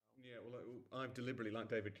I've deliberately, like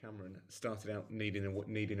David Cameron, started out needing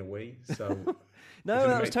a wee. So No,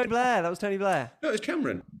 that was Tony Blair. That was Tony Blair. no, it's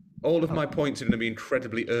Cameron. All of my points are going to be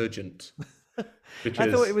incredibly urgent I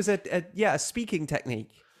thought it because was a speaking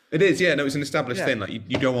technique. it is. Yeah, no, it's an established Yeah. thing. Like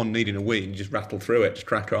you go on needing a wee and you just rattle through it, just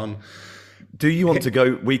crack on. Do you want to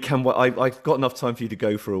go? We can. I've got enough time for you to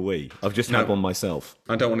go for a wee. I've just had one myself.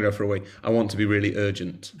 I don't want to go for a wee. I want to be really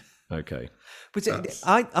urgent. Okay. Was it,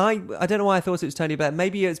 I don't know why I thought it was Tony Blair.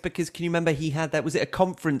 Maybe it's because, can you remember he had that, was it a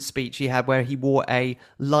conference speech he had where he wore a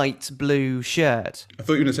light blue shirt? I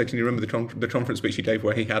thought you were going to say, can you remember the conference speech he gave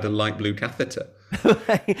where he had a light blue catheter?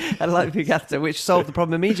 A light blue catheter, which solved the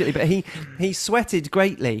problem immediately. But he sweated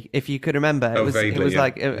greatly, if you could remember. It was vaguely, yeah.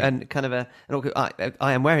 like and kind of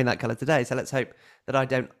I am wearing that colour today, so let's hope that I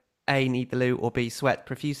don't A, need the loo, or B, sweat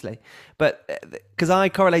profusely. But because I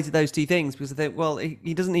correlated those two things, because I think, well,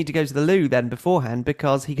 he doesn't need to go to the loo then beforehand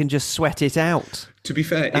because he can just sweat it out. To be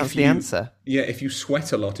fair, That's the answer. Yeah, if you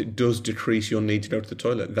sweat a lot, it does decrease your need to go to the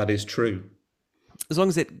toilet. That is true. As long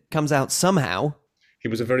as it comes out somehow, He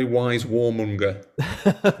was a very wise warmonger.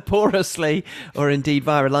 porously, or indeed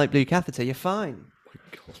via a light blue catheter, you're fine.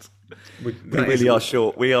 We really are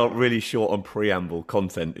short. We are really short on preamble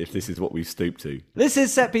content if this is what we've stooped to. This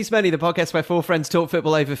is Set Piece Menu, the podcast where four friends talk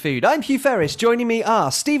football over food. I'm Hugh Ferris. Joining me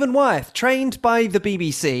are Stephen Wyeth, trained by the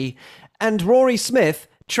BBC, and Rory Smith,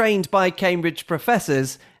 trained by Cambridge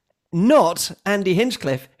professors, not Andy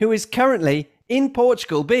Hinchcliffe, who is currently in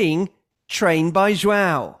Portugal being trained by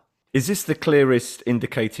João. Is this the clearest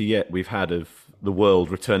indicator yet we've had of the world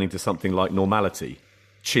returning to something like normality?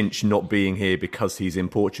 Chinch not being here because he's in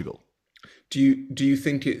Portugal. Do you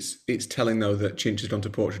think it's telling though that Chinch has gone to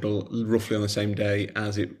Portugal roughly on the same day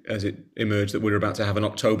as it emerged that we're about to have an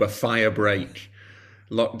October fire break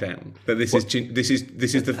lockdown? That this is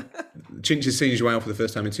the Chinch has seen João for the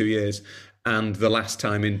first time in 2 years and the last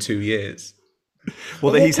time in 2 years.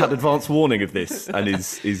 Well, he's had advance warning of this and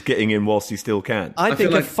is getting in whilst he still can. I think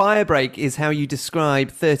feel like a fire break is how you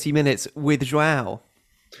describe 30 minutes with João.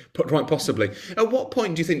 Quite possibly. At what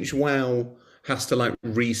point do you think João has to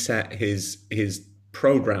reset his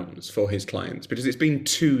programs for his clients? Because it's been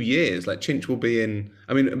 2 years. Chinch will be in.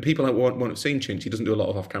 I mean, people won't have seen Chinch. He doesn't do a lot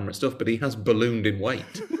of off-camera stuff, but he has ballooned in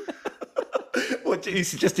weight. What he's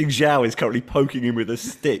suggesting Zhao is currently poking him with a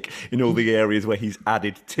stick in all the areas where he's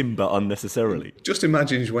added timber unnecessarily. Just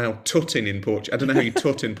imagine João tutting in Portuguese. I don't know how you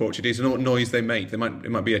tut in Portuguese. I don't know what noise they make. It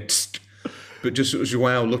might be a tst, but just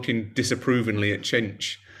João looking disapprovingly at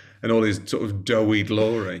Chinch and all his sort of doughy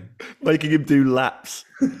glory. Making him do laps.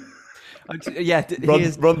 Yeah,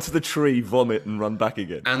 Run to the tree, vomit, and run back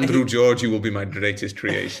again. Andrew Georgie will be my greatest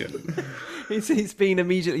creation. He's been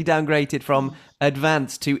immediately downgraded from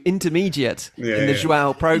advanced to intermediate in the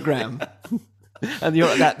João program. And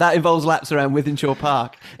that involves laps around Wythenshawe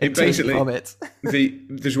Park. It basically, vomit. the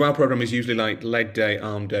João program is usually like leg day,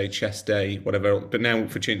 arm day, chest day, whatever. But now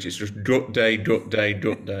for Chinch, it's just gut day, gut day,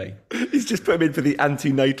 gut day. He's just put him in for the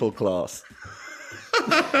antenatal class.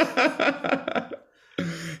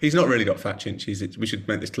 He's not really got fat, Chinch. We should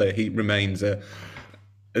make this clear. He remains as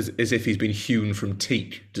if he's been hewn from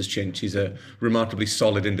teak, does Chinch. He's a remarkably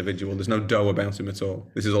solid individual. There's no dough about him at all.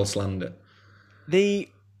 This is all slander.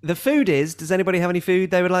 The food is, does anybody have any food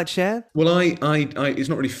they would like to share? Well, I it's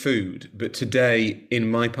not really food, but today in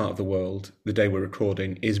my part of the world, the day we're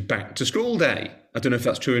recording, is back to school day. I don't know if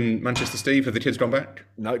that's true in Manchester, Steve. Have the kids gone back?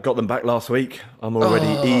 No, got them back last week. I'm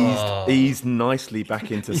already eased nicely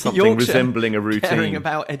back into something Yorkshire, resembling a routine. Caring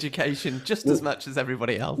about education just as much as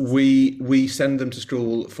everybody else. We send them to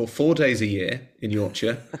school for 4 days a year in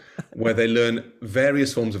Yorkshire, where they learn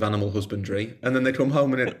various forms of animal husbandry, and then they come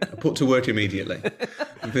home and put to work immediately.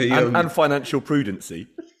 And financial prudency.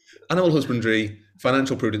 Animal husbandry,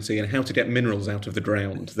 financial prudency, and how to get minerals out of the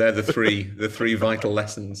ground. They're the three vital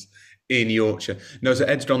lessons in Yorkshire. No, so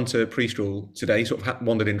Ed's gone to preschool today, sort of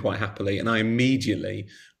wandered in quite happily, and I immediately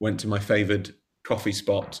went to my favoured coffee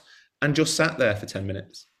spot and just sat there for 10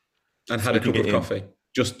 minutes and had a cup of coffee.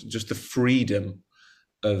 Just the freedom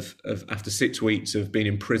of after 6 weeks of being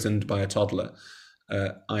imprisoned by a toddler.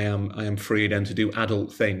 I am free again to do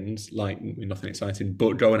adult things like nothing exciting,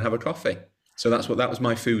 but go and have a coffee. So that was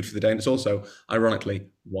my food for the day, and it's also, ironically,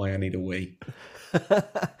 why I need a wee.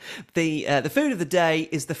 The food of the day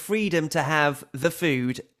is the freedom to have the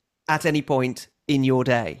food at any point in your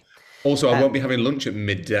day. Also, I won't be having lunch at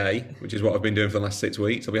midday, which is what I've been doing for the last 6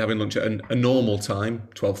 weeks. I'll be having lunch at a normal time,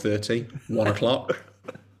 12:30, 1 o'clock.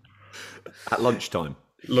 At lunchtime.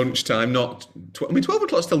 Lunchtime, not... 12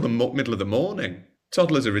 o'clock is still the middle of the morning.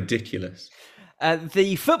 Toddlers are ridiculous.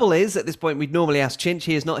 The football is, at this point, we'd normally ask Chinch.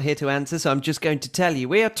 He is not here to answer, so I'm just going to tell you.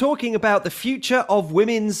 We are talking about the future of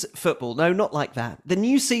women's football. No, not like that. The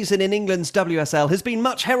new season in England's WSL has been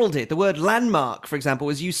much heralded. The word landmark, for example,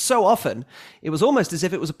 was used so often, it was almost as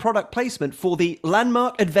if it was a product placement for the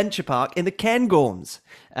Landmark Adventure Park in the Cairngorms.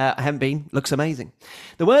 I haven't been. Looks amazing.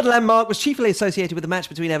 The word landmark was chiefly associated with the match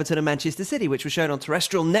between Everton and Manchester City, which was shown on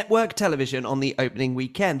terrestrial network television on the opening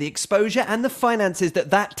weekend. The exposure and the finances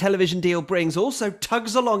that television deal brings also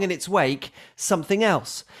tugs along in its wake something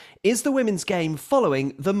else. Is the women's game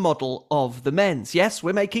following the model of the men's? Yes,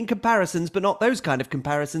 we're making comparisons, but not those kind of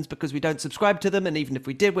comparisons because we don't subscribe to them, and even if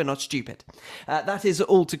we did, we're not stupid. That is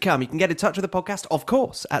all to come. You can get in touch with the podcast, of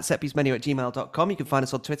course, at setpiecemenu@gmail.com. You can find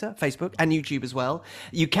us on Twitter, Facebook, and YouTube as well.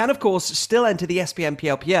 You can, of course, still enter the SPM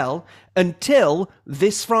PLPL until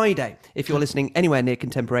this Friday. If you're listening anywhere near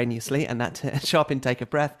contemporaneously, and that sharp intake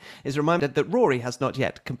of breath is reminded that Rory has not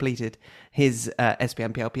yet completed his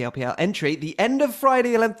SPM PLPL entry. The end of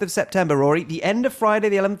Friday, the 11th of September, Rory. The end of Friday,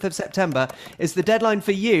 the 11th of September is the deadline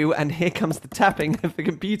for you, and here comes the tapping of the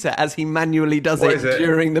computer as he manually does it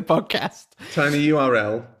during the podcast. Tiny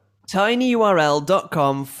URL.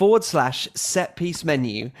 tinyurl.com/setpiece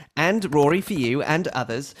menu. And Rory, for you and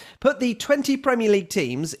others, put the 20 Premier League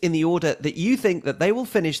teams in the order that you think that they will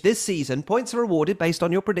finish this season. Points are awarded based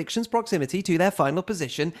on your predictions' proximity to their final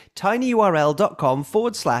position.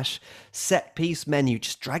 tinyurl.com/setpiece menu.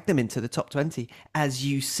 Just drag them into the top 20 as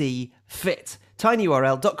you see fit.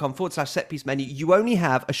 tinyurl.com/setpiece menu. You only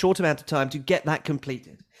have a short amount of time to get that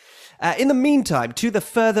completed. In the meantime, to the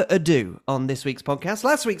further ado on this week's podcast,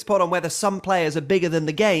 last week's pod on whether some players are bigger than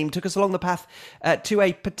the game took us along the path to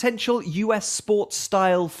a potential US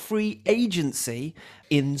sports-style free agency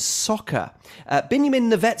in soccer. Benjamin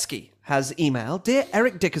Nowitzki has emailed, Dear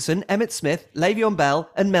Eric Dickerson, Emmett Smith, Le'Veon Bell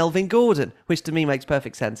and Melvin Gordon, which to me makes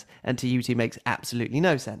perfect sense and to you two makes absolutely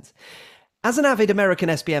no sense. As an avid American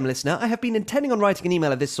SPM listener, I have been intending on writing an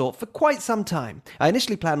email of this sort for quite some time. I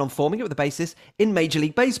initially planned on forming it with a basis in Major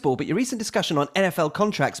League Baseball, but your recent discussion on NFL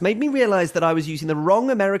contracts made me realise that I was using the wrong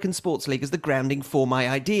American sports league as the grounding for my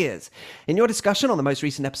ideas. In your discussion on the most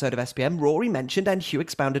recent episode of SPM, Rory mentioned and Hugh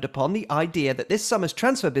expounded upon the idea that this summer's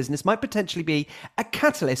transfer business might potentially be a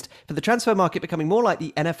catalyst for the transfer market becoming more like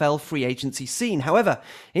the NFL free agency scene. However,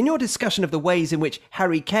 in your discussion of the ways in which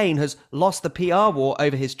Harry Kane has lost the PR war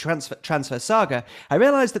over his transfer saga, I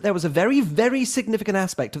realised that there was a very, very significant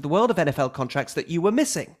aspect of the world of NFL contracts that you were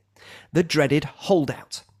missing. The dreaded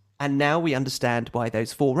holdout. And now we understand why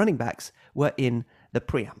those 4 running backs were in the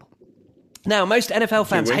preamble. Now, most NFL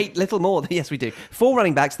fans hate little more. Yes, we do. 4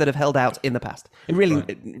 running backs that have held out in the past. It really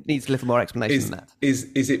it needs little more explanation than that.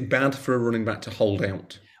 Is it bad for a running back to hold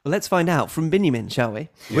out? Well, let's find out from Benjamin, shall we?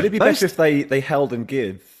 Yeah. Would it be better if they held and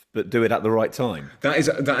give, but do it at the right time? That is,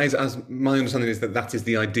 as my understanding is that is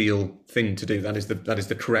the ideal thing to do. That is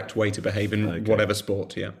the correct way to behave in whatever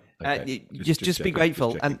sport. Yeah. Okay. Just be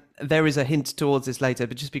grateful, and there is a hint towards this later,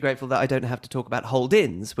 but just be grateful that I don't have to talk about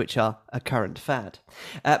hold-ins, which are a current fad.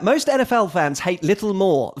 Most NFL fans hate little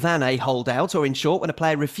more than a holdout, or in short, when a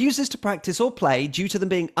player refuses to practice or play due to them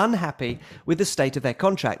being unhappy with the state of their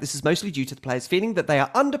contract. This is mostly due to the players feeling that they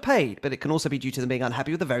are underpaid, but it can also be due to them being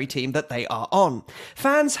unhappy with the very team that they are on.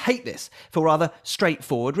 Fans hate this for rather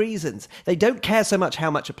straightforward reasons. They don't care so much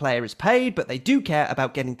how much a player is paid, but they do care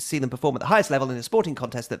about getting to see them perform at the highest level in a sporting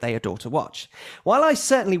contest that they adore to watch. While I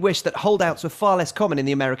certainly wish that holdouts were far less common in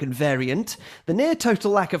the American variant, the near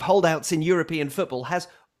total lack of holdouts in European football has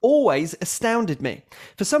always astounded me.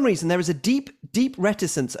 For some reason, there is a deep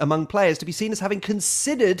reticence among players to be seen as having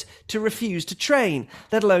considered to refuse to train,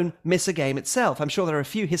 let alone miss a game itself. I'm sure there are a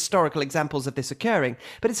few historical examples of this occurring,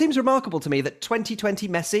 but it seems remarkable to me that 2020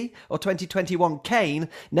 Messi or 2021 Kane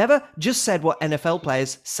never just said what NFL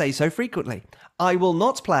players say so frequently. I will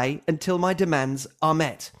not play until my demands are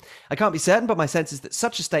met. I can't be certain, but my sense is that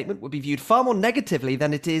such a statement would be viewed far more negatively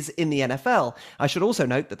than it is in the NFL. I should also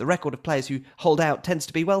note that the record of players who hold out tends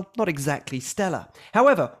to be, well, not exactly stellar.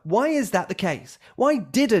 However, why is that the case? Why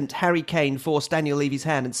didn't Harry Kane force Daniel Levy's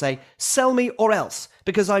hand and say, sell me or else,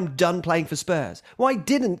 because I'm done playing for Spurs? Why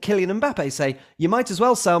didn't Kylian Mbappe say, you might as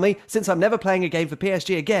well sell me since I'm never playing a game for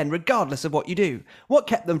PSG again, regardless of what you do? What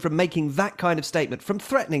kept them from making that kind of statement, from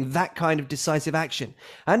threatening that kind of decisive action?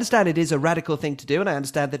 I understand it is a radical thing to do, and I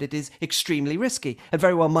understand that it is extremely risky and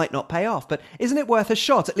very well might not pay off, but isn't it worth a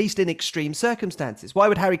shot, at least in extreme circumstances? Why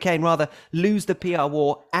would Harry Kane rather lose the PR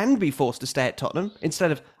war and be forced to stay at Tottenham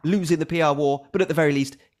instead of losing the PR war, but at the very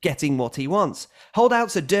least getting what he wants?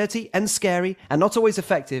 Holdouts are dirty and scary and not always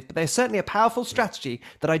effective, but they're certainly a powerful strategy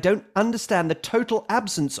that I don't understand the total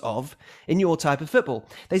absence of in your type of football.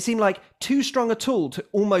 They seem like too strong a tool to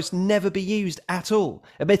almost never be used at all.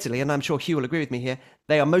 Admittedly, and I'm sure Hugh will agree with me here,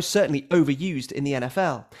 they are most certainly overused in the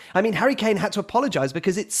NFL. I mean, Harry Kane had to apologise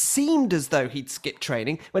because it seemed as though he'd skipped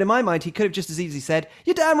training, when in my mind he could have just as easily said,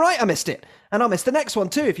 "You're damn right I missed it, and I'll miss the next one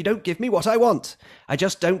too if you don't give me what I want. I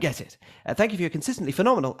just don't get it." Thank you for your consistently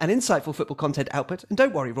phenomenal and insightful football content output, and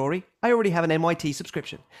don't worry, Rory, I already have an NYT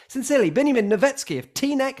subscription. Sincerely, Benjamin Nowitzki of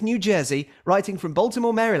Teaneck, New Jersey, writing from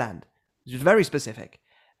Baltimore, Maryland, which is very specific.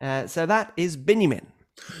 So that is Benjamin.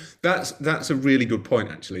 That's a really good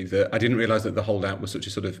point, actually, that I didn't realise that the holdout was such a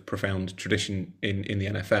sort of profound tradition in the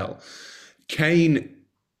NFL. Kane,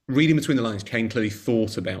 reading between the lines, Kane clearly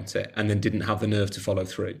thought about it and then didn't have the nerve to follow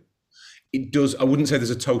through. It does, I wouldn't say there's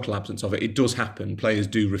a total absence of it. It does happen. Players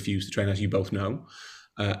do refuse to train, as you both know,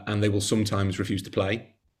 and they will sometimes refuse to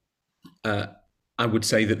play. I would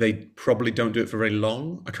say that they probably don't do it for very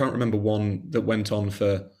long. I can't remember one that went on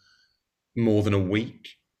for more than a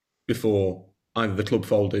week before either the club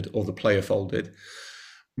folded or the player folded.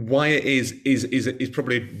 Why it is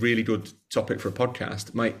probably a really good topic for a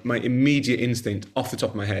podcast. My immediate instinct off the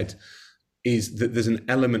top of my head is that there's an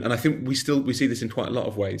element, and I think we see this in quite a lot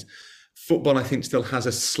of ways. Football, I think, still has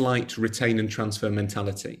a slight retain and transfer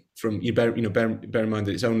mentality. Bear in mind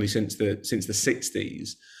that it's only since the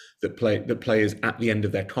 60s that players at the end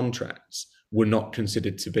of their contracts were not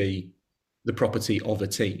considered to be the property of a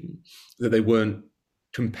team, that they weren't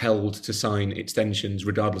compelled to sign extensions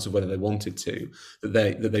regardless of whether they wanted to,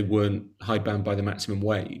 that they weren't hidebound by the maximum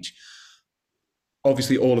wage.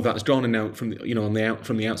 Obviously, all of that's gone, and now from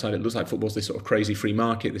the outside, it looks like football's this sort of crazy free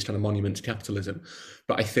market, this kind of monument to capitalism.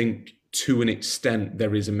 But I think to an extent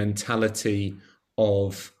there is a mentality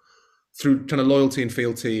of, through kind of loyalty and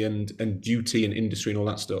fealty and duty and industry and all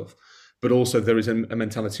that stuff, but also there is a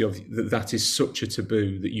mentality of that is such a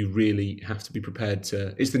taboo that you really have to be prepared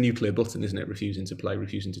to. It's the nuclear button, isn't it? Refusing to play,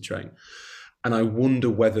 refusing to train. And I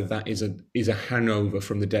wonder whether that is a hangover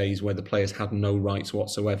from the days where the players had no rights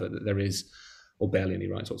whatsoever, that there is, or barely any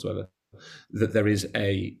rights whatsoever, that there is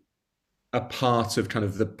a part of kind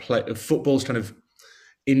of the play of football's kind of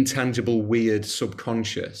intangible, weird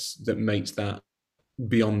subconscious that makes that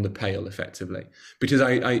beyond the pale, effectively. Because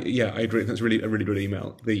I agree. That's really a really good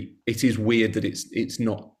email. It is weird that it's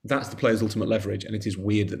not. That's the player's ultimate leverage, and it is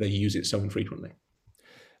weird that they use it so infrequently.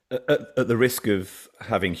 At the risk of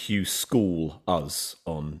having Hugh school us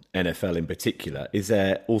on NFL in particular, is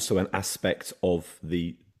there also an aspect of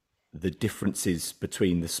the differences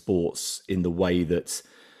between the sports in the way that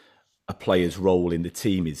a player's role in the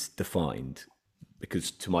team is defined?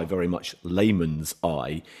 Because to my very much layman's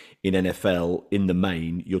eye, in NFL, in the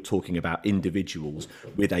main, you're talking about individuals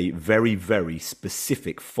with a very, very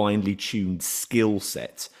specific, finely tuned skill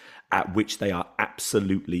set at which they are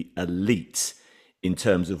absolutely elite in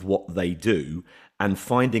terms of what they do. And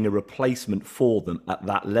finding a replacement for them at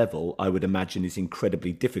that level, I would imagine, is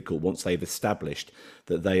incredibly difficult once they've established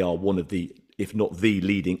that they are one of the, if not the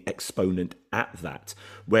leading exponent at that.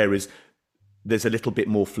 Whereas there's a little bit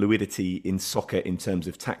more fluidity in soccer in terms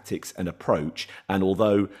of tactics and approach. And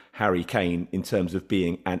although Harry Kane, in terms of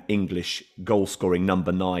being an English goal-scoring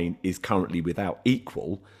number 9, is currently without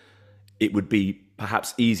equal, it would be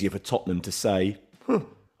perhaps easier for Tottenham to say,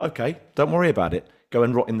 okay, don't worry about it. Go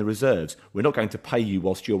and rot in the reserves. We're not going to pay you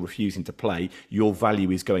whilst you're refusing to play. Your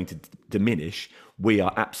value is going to diminish. We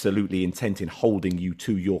are absolutely intent in holding you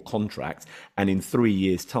to your contract. And in 3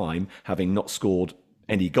 years' time, having not scored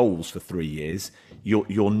any goals for 3 years,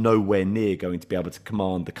 you're nowhere near going to be able to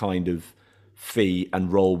command the kind of fee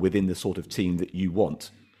and role within the sort of team that you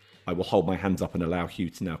want. I will hold my hands up and allow Hugh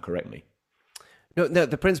to now correct me. No,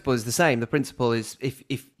 the principle is the same. The principle is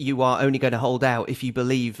if you are only going to hold out if you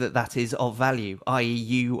believe that is of value, i.e.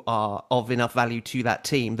 you are of enough value to that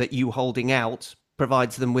team that you holding out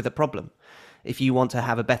provides them with a problem. If you want to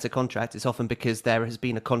have a better contract, it's often because there has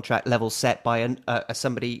been a contract level set by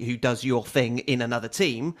somebody who does your thing in another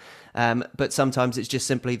team. But sometimes it's just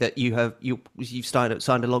simply that you've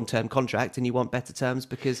signed a long-term contract and you want better terms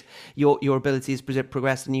because your ability has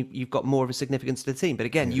progressed and you've got more of a significance to the team. But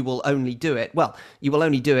again, you will only do it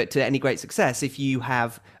to any great success if you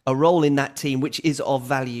have a role in that team which is of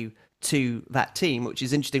value to that team, which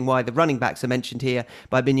is interesting why the running backs are mentioned here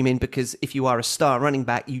by Benjamin, because if you are a star running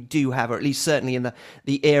back, you do have, or at least certainly in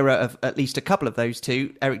the era of at least a couple of those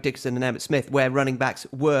two, Eric Dickerson and Emmitt Smith, where running backs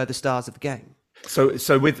were the stars of the game. So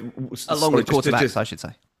with along with quarterbacks, I should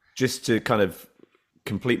say. Just to kind of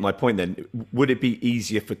complete my point then, would it be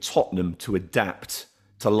easier for Tottenham to adapt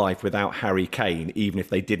to life without Harry Kane, even if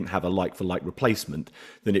they didn't have a like-for-like replacement,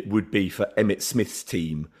 than it would be for Emmitt Smith's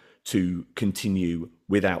team to continue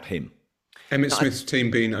without him? Emmitt Smith's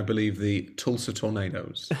team being, I believe, the Tulsa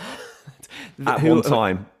Tornadoes. At one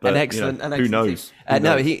time. But, an excellent who knows?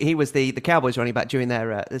 No, he was the Cowboys running back during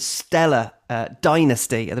their stellar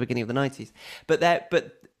dynasty at the beginning of the 90s. But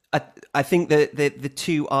I think that the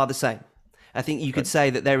two are the same. I think you could say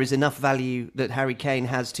that there is enough value that Harry Kane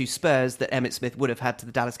has to Spurs that Emmitt Smith would have had to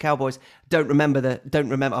the Dallas Cowboys. Don't remember.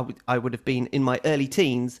 I would have been in my early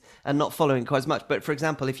teens and not following quite as much. But for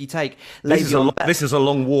example, if you take Le'Veon Bell, this is a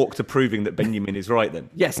long walk to proving that Benjamin is right. Then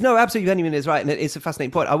yes, no, absolutely, Benjamin is right, and it's a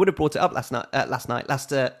fascinating point. I would have brought it up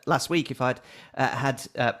last week if I'd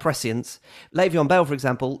had prescience. Le'Veon Bell, for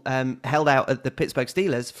example, held out at the Pittsburgh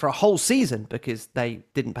Steelers for a whole season because they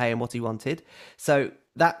didn't pay him what he wanted. So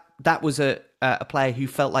that was a player who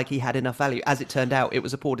felt like he had enough value. As it turned out, it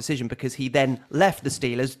was a poor decision because he then left the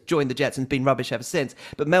Steelers, joined the Jets, and been rubbish ever since.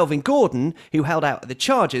 But Melvin Gordon, who held out at the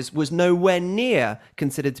Chargers, was nowhere near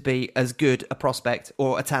considered to be as good a prospect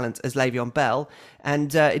or a talent as Le'Veon Bell,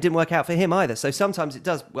 and it didn't work out for him either. So sometimes it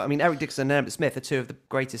does. I mean, Eric Dickerson and Emmitt Smith are two of the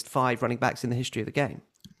greatest 5 running backs in the history of the game.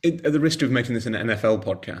 At the risk of making this an NFL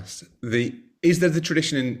podcast, is there the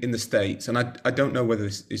tradition in the States, and I don't know whether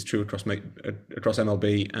this is true across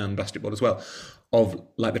MLB and basketball as well, of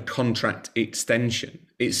like the contract extension?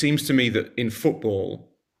 It seems to me that in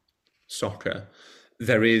football, soccer,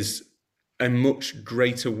 there is a much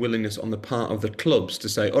greater willingness on the part of the clubs to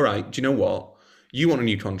say, all right, do you know what? You want a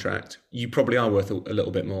new contract. You probably are worth a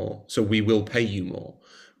little bit more, so we will pay you more,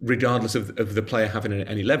 regardless of the player having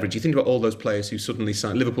any leverage. You think about all those players who suddenly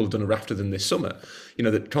signed. Liverpool have done a raft of them this summer.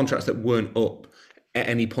 The contracts that weren't up at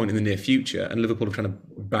any point in the near future, and Liverpool are trying to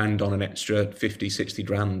bang on an extra 50, 60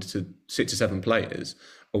 grand to 6 or 7 players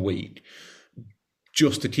a week,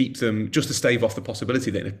 just to keep them, just to stave off the possibility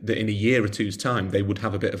that in a year or two's time they would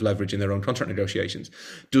have a bit of leverage in their own contract negotiations.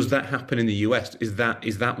 Does that happen in the US? Is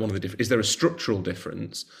that one of the different? Is there a structural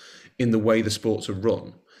difference in the way the sports are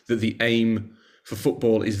run, that the aim for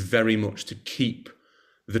football is very much to keep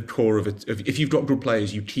the core of it? If you've got good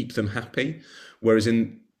players, you keep them happy. Whereas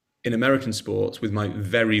in American sports, with my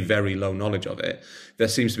very, very low knowledge of it, there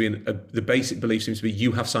seems to be the basic belief seems to be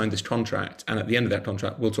you have signed this contract, and at the end of that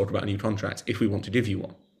contract, we'll talk about a new contract if we want to give you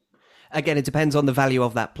one. Again, it depends on the value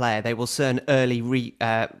of that player. They will sign early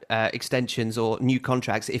extensions or new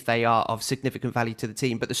contracts if they are of significant value to the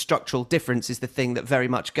team. But the structural difference is the thing that very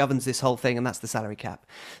much governs this whole thing, and that's the salary cap.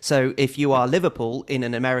 So if you are Liverpool in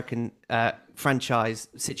an American franchise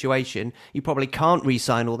situation, you probably can't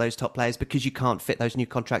re-sign all those top players because you can't fit those new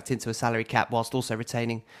contracts into a salary cap whilst also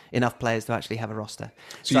retaining enough players to actually have a roster.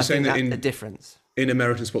 So you're saying that's the difference. In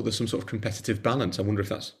American sport, there's some sort of competitive balance. I wonder if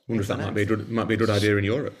that might be a good idea in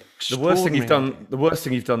Europe. The worst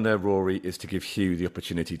thing you've done there, Rory, is to give Hugh the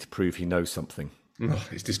opportunity to prove he knows something. Oh,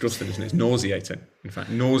 it's disgusting, isn't it? It's nauseating. In fact,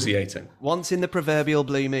 nauseating. Once in the proverbial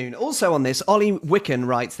blue moon. Also on this, Ollie Wicken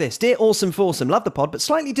writes this. Dear Awesome Foursome, love the pod, but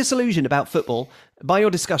slightly disillusioned about football by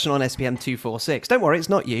your discussion on SPM 246. Don't worry, it's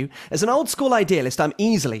not you. As an old school idealist, I'm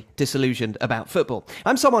easily disillusioned about football.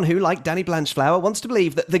 I'm someone who, like Danny Blanchflower, wants to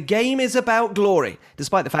believe that the game is about glory,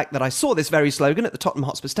 despite the fact that I saw this very slogan at the Tottenham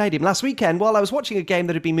Hotspur Stadium last weekend while I was watching a game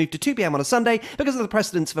that had been moved to 2 p.m. on a Sunday because of the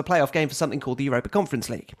precedence of a playoff game for something called the Europa Conference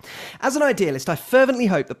League. As an idealist, I fervently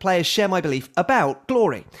hope that players share my belief about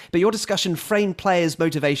glory, but your discussion framed players'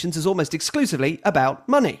 motivations as almost exclusively about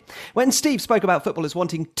money. When Steve spoke about footballers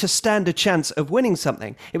wanting to stand a chance of winning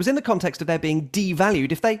something, it was in the context of their being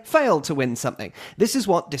devalued if they failed to win something. This is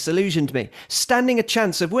what disillusioned me. Standing a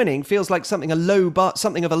chance of winning feels like something of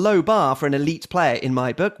a low bar for an elite player in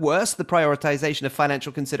my book. Worse, the prioritization of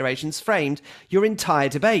financial considerations framed your entire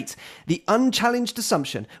debate. The unchallenged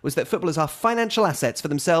assumption was that footballers are financial assets for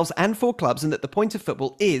themselves and for clubs, and that the point of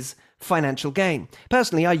football is financial gain.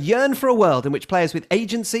 Personally, I yearn for a world in which players with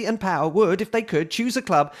agency and power would, if they could, choose a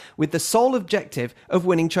club with the sole objective of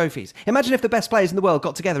winning trophies. Imagine if the best players in the world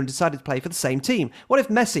got together and decided to play for the same team. What if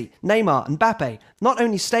Messi, Neymar and Mbappe not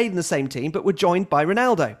only stayed in the same team, but were joined by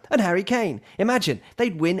Ronaldo and Harry Kane? Imagine,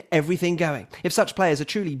 they'd win everything going. If such players are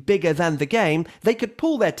truly bigger than the game, they could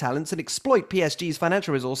pool their talents and exploit PSG's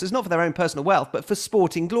financial resources, not for their own personal wealth, but for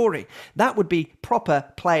sporting glory. That would be proper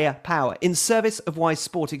player power in service of why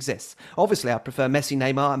sport exists. Obviously, I prefer Messi,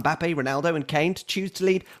 Neymar, Mbappe, Ronaldo and Kane to choose to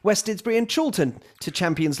lead West Didsbury and Chorlton to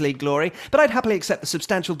Champions League glory, but I'd happily accept the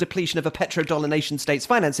substantial depletion of a petrodollar nation-state's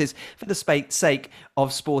finances for the sake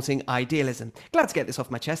of sporting idealism. Glad to get this off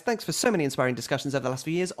my chest. Thanks for so many inspiring discussions over the last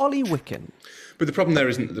few years. Ollie Wicken. But the problem there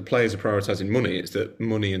isn't that the players are prioritising money, it's that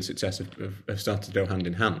money and success have started to go hand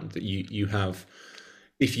in hand. That you have,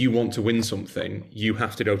 if you want to win something, you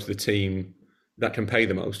have to go to the team that can pay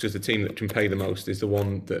the most, because the team that can pay the most is the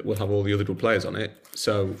one that will have all the other good players on it.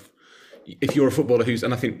 So if you're a footballer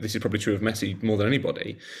and I think this is probably true of Messi more than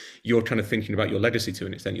anybody, you're kind of thinking about your legacy to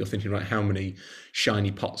an extent. You're thinking, right, how many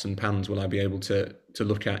shiny pots and pans will I be able to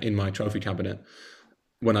look at in my trophy cabinet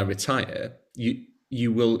when I retire?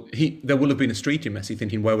 There will have been a streak in Messi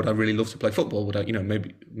thinking, where would I really love to play football? Would I,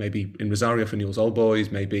 maybe in Rosario for Newell's Old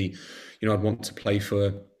Boys, maybe, I'd want to play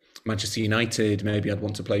for Manchester United, maybe I'd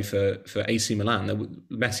want to play for AC Milan.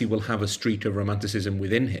 Messi will have a streak of romanticism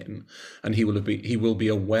within him, and he will be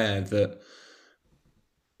aware that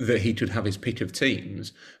he could have his pick of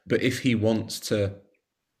teams. But if he wants to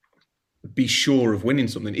be sure of winning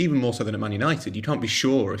something, even more so than at Man United, you can't be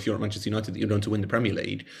sure if you're at Manchester United that you're going to win the Premier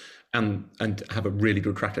League and have a really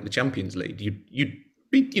good crack at the Champions League. You'd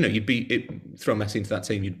throw Messi into that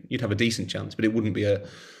team, you'd have a decent chance, but it wouldn't be a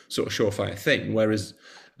sort of surefire thing. Whereas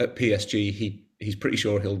at PSG, he's pretty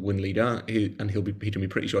sure he'll win Liga, and he can be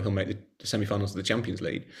pretty sure he'll make the semi-finals of the Champions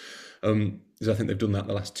League. Because I think they've done that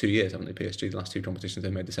the last 2 years, haven't they? PSG, the last two competitions,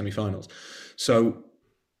 they've made the semi-finals. So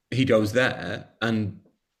he goes there, and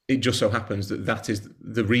it just so happens that is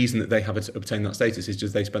the reason that they have obtained that status is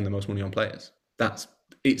just they spend the most money on players.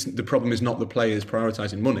 The problem is not the players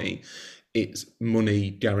prioritising money, it's money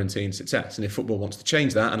guaranteeing success. And if football wants to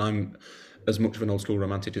change that, and I'm as much of an old school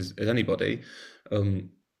romantic as anybody,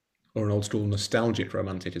 or an old school nostalgic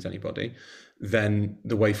romantic as anybody, then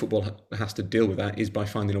the way football has to deal with that is by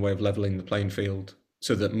finding a way of levelling the playing field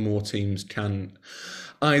so that more teams can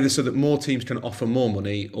offer more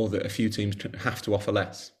money, or that a few teams have to offer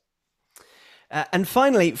less. And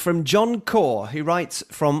finally, from John Kaur, who writes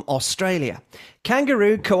from Australia.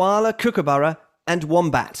 Kangaroo, koala, kookaburra and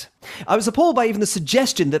wombat. I was appalled by even the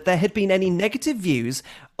suggestion that there had been any negative views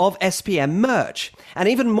of SPM merch, and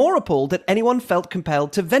even more appalled that anyone felt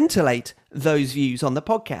compelled to ventilate those views on the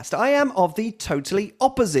podcast. I am of the totally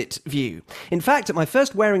opposite view. In fact, at my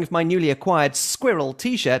first wearing of my newly acquired Squirrel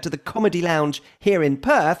t-shirt to the Comedy Lounge here in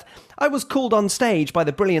Perth, I was called on stage by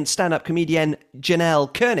the brilliant stand-up comedian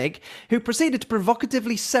Janelle Koenig, who proceeded to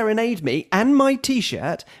provocatively serenade me and my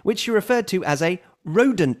t-shirt, which she referred to as a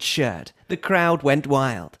rodent shirt. The crowd went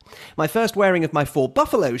wild. My first wearing of my For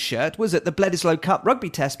Buffaloes shirt was at the Bledisloe Cup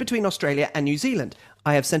rugby test between Australia and New Zealand.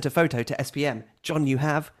 I have sent a photo to SPM. John, you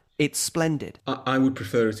have? It's splendid. I would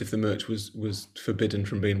prefer it if the merch was forbidden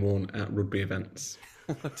from being worn at rugby events.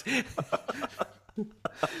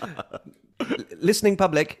 Listening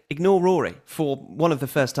public, ignore Rory for one of the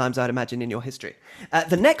first times I'd imagine in your history.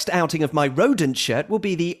 The next outing of my rodent shirt will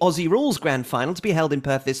be the Aussie Rules Grand Final to be held in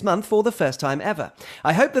Perth this month for the first time ever.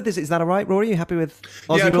 I hope that is that all right, Rory? Are you happy with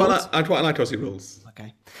Aussie Rules? I'd quite like Aussie Rules.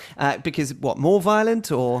 Okay. Because what, more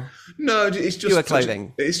violent or no? It's just fewer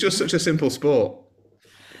clothing. It's just such a simple sport.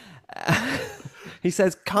 He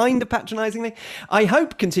says, kind of patronisingly, I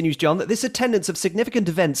hope, continues John, that this attendance of significant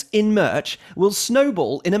events in merch will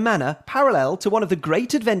snowball in a manner parallel to one of the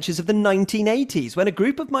great adventures of the 1980s, when a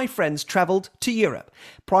group of my friends travelled to Europe.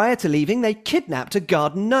 Prior to leaving, they kidnapped a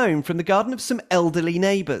garden gnome from the garden of some elderly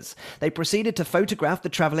neighbours. They proceeded to photograph the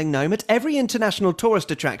travelling gnome at every international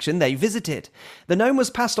tourist attraction they visited. The gnome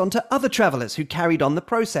was passed on to other travellers who carried on the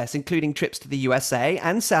process, including trips to the USA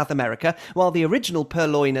and South America, while the original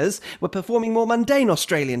purloiners were performing more mundane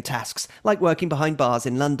Australian tasks, like working behind bars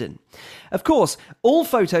in London. Of course, all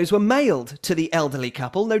photos were mailed to the elderly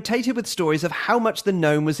couple, notated with stories of how much the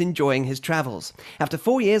gnome was enjoying his travels. After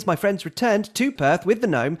 4 years, my friends returned to Perth with the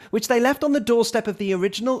gnome, which they left on the doorstep of the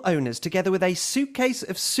original owners, together with a suitcase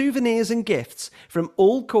of souvenirs and gifts from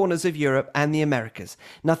all corners of Europe and the Americas.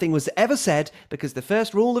 Nothing was ever said, because the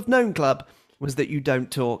first rule of Gnome Club was that you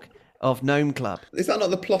don't talk of Gnome Club. Is that not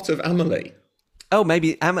the plot of Amelie? Oh,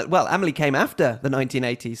 maybe. Amelie came after the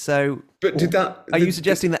 1980s. So, but are you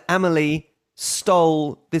suggesting that Amelie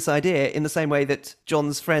stole this idea in the same way that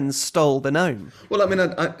John's friends stole the gnome? Well, I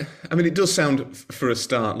mean, it does sound, for a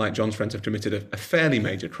start, like John's friends have committed a fairly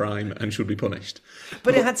major crime and should be punished.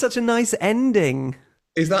 But it had such a nice ending.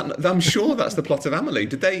 Is that? I'm sure that's the plot of Amelie.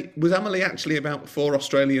 Was Amelie actually about 4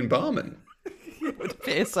 Australian barmen? It would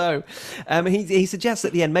appear so. He suggests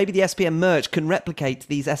at the end, maybe the SPM merch can replicate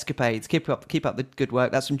these escapades. Keep up the good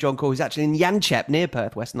work. That's from John Kaur, who's actually in Yanchep, near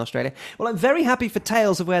Perth, Western Australia. Well, I'm very happy for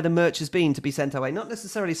tales of where the merch has been to be sent our way. Not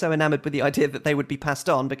necessarily so enamoured with the idea that they would be passed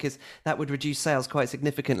on, because that would reduce sales quite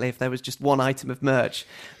significantly if there was just one item of merch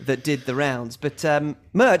that did the rounds. But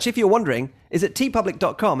merch, if you're wondering, is at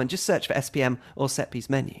tpublic.com, and just search for SPM or Set Piece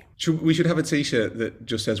Menu. We should have a t-shirt that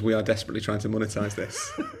just says, "We are desperately trying to monetise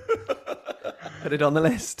this." Put it on the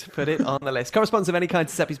list. Put it on the list. Correspondence of any kind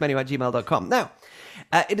to setpiecemenu@gmail.com. Now,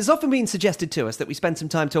 it has often been suggested to us that we spend some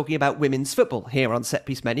time talking about women's football here on Set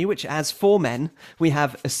Piece Menu, which, as 4 men, we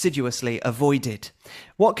have assiduously avoided.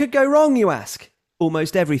 What could go wrong, you ask?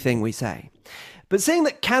 almost everything we say. But seeing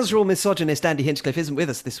that casual misogynist Andy Hinchcliffe isn't with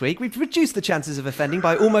us this week, we've reduced the chances of offending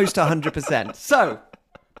by almost 100%. So,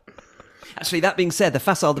 actually, that being said, the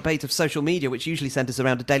facile debate of social media, which usually centres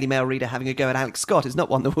around a Daily Mail reader having a go at Alex Scott, is not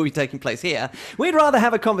one that will be taking place here. We'd rather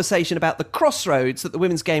have a conversation about the crossroads that the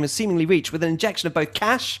women's game has seemingly reached with an injection of both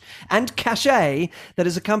cash and cachet that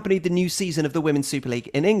has accompanied the new season of the Women's Super League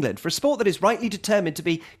in England. For a sport that is rightly determined to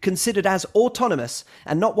be considered as autonomous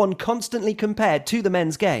and not one constantly compared to the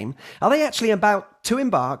men's game, are they actually about to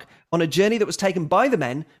embark on a journey that was taken by the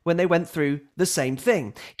men when they went through the same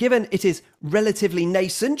thing? Given it is relatively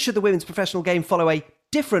nascent, should the women's professional game follow a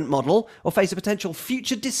different model or face a potential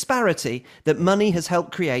future disparity that money has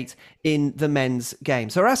helped create in the men's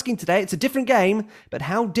game? So we're asking today, it's a different game, but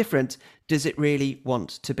how different does it really want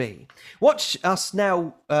to be? Watch us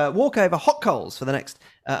now walk over hot coals for the next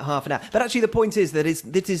half an hour. But actually the point is that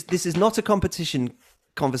this is not a competition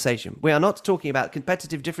conversation. We are not talking about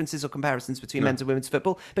competitive differences or comparisons between men's and women's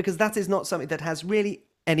football, because that is not something that has really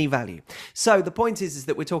any value. So the point is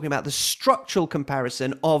that we're talking about the structural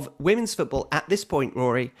comparison of women's football at this point,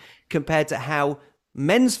 Rory, compared to how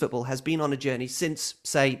men's football has been on a journey since,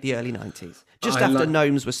 say, the early 90s, just after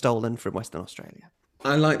gnomes were stolen from Western Australia.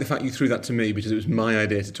 I like the fact you threw that to me because it was my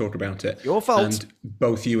idea to talk about it. Your fault. And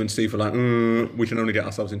both you and Steve were like, we can only get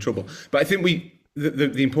ourselves in trouble. But I think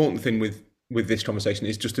the important thing with this conversation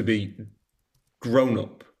is just to be grown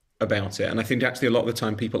up about it. And I think actually a lot of the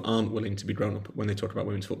time people aren't willing to be grown up when they talk about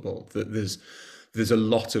women's football. That there's a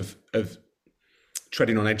lot of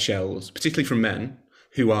treading on eggshells, particularly from men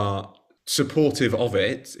who are supportive of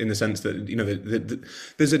it, in the sense that, you know,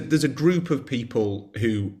 there's a group of people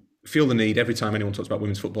who feel the need every time anyone talks about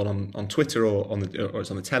women's football on Twitter or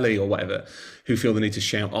it's on the telly or whatever, who feel the need to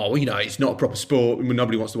shout, "Oh, you know, it's not a proper sport.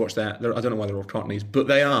 Nobody wants to watch that." I don't know why they're all Cockneys, but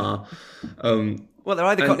they are. Well, they're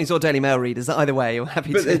either Cockneys or Daily Mail readers. Either way, you're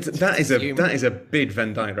happy to. But that is a big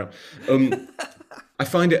Venn diagram. I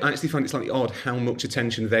actually find it slightly odd how much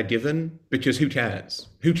attention they're given, because who cares?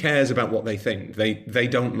 Who cares about what they think? They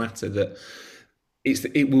don't matter. That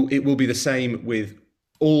it will be the same with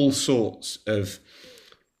all sorts of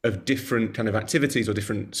different kind of activities or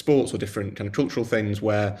different sports or different kind of cultural things,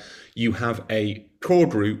 where you have a core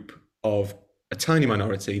group of a tiny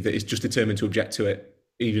minority that is just determined to object to it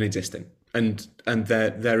even existing, and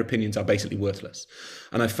their opinions are basically worthless.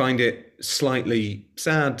 And I find it slightly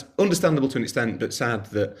sad, understandable to an extent, but sad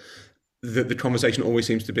that the conversation always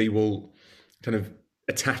seems to be, well, kind of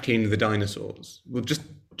attacking the dinosaurs. Well, just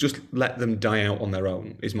let them die out on their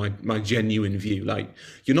own is my genuine view. Like,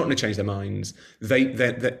 you're not going to change their minds.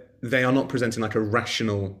 They are not presenting like a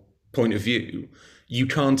rational point of view. You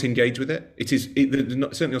can't engage with it.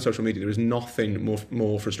 Certainly on social media, there is nothing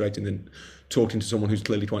more frustrating than talking to someone who's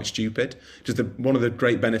clearly quite stupid. Just one of the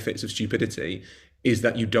great benefits of stupidity is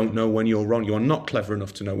that you don't know when you're wrong. You are not clever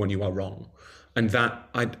enough to know when you are wrong, and that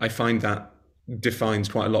I find that defines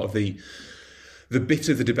quite a lot of the bit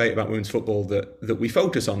of the debate about women's football that we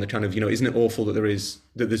focus on. The kind of, you know, isn't it awful that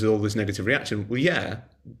there's all this negative reaction? Well, yeah.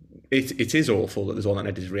 It is awful that there's all that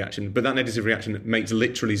negative reaction, but that negative reaction makes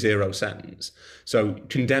literally zero sense. So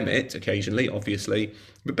condemn it occasionally, obviously,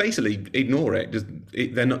 but basically ignore it.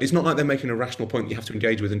 It's not like they're making a rational point that you have to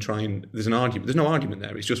engage with and try and there's an argument. There's no argument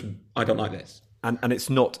there. It's just, I don't like this. And it's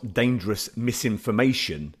not dangerous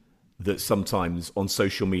misinformation that sometimes on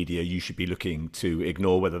social media you should be looking to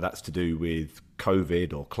ignore, whether that's to do with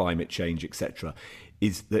COVID or climate change, etc.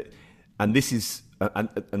 Is that, and this is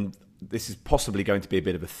this is possibly going to be a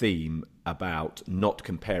bit of a theme about not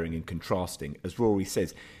comparing and contrasting. As Rory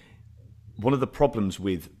says, one of the problems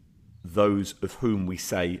with those of whom we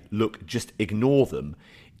say, look, just ignore them,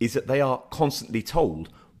 is that they are constantly told,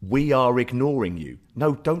 we are ignoring you.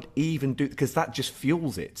 No, don't even do it, because that just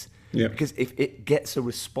fuels it. Yeah. Because if it gets a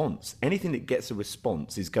response, anything that gets a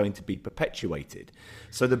response is going to be perpetuated.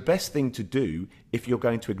 So the best thing to do if you're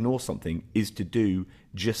going to ignore something is to do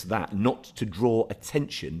just that, not to draw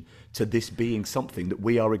attention to this being something that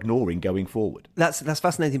we are ignoring going forward. That's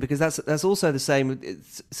fascinating, because that's also the same.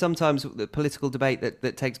 It's sometimes the political debate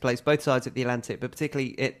that takes place both sides of the Atlantic, but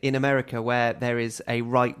particularly in America, where there is a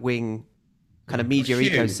right-wing kind of media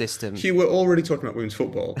ecosystem. Hugh, we're already talking about women's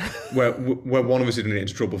football, where one of us is going to get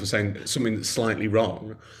into trouble for saying something that's slightly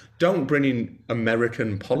wrong. Don't bring in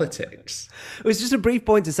American politics. It was just a brief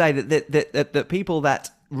point to say that people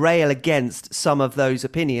that rail against some of those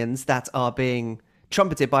opinions that are being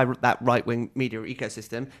trumpeted by that right-wing media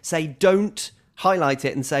ecosystem say, don't highlight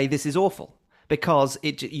it and say this is awful, because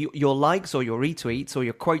your likes or your retweets or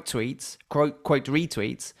your quote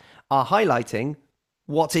retweets are highlighting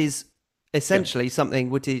what is essentially something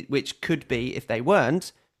which could be, if they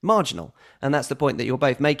weren't, marginal. And that's the point that you're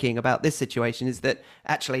both making about this situation, is that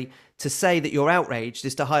actually to say that you're outraged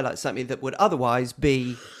is to highlight something that would otherwise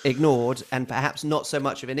be ignored and perhaps not so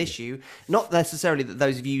much of an issue. Not necessarily that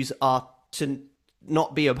those views are to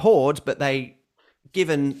not be abhorred, but they,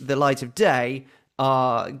 given the light of day,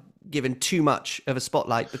 are given too much of a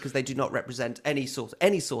spotlight because they do not represent any sort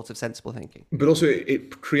of sensible thinking. But also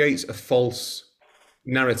it creates a false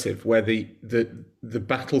narrative where the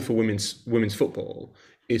battle for women's football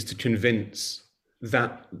is to convince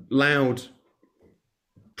that loud,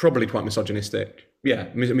 probably quite misogynistic, I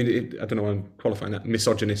don't know why I'm qualifying that,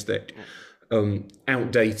 misogynistic,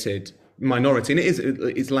 outdated minority, and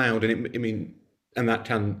it's loud, and and that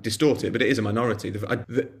can distort it, but it is a minority.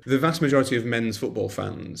 The vast majority of men's football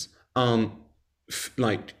fans aren't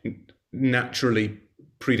naturally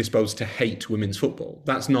predisposed to hate women's football.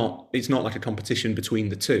 It's not like a competition between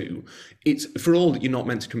the two. It's, for all that you're not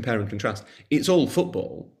meant to compare and contrast, it's all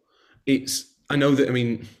football. It's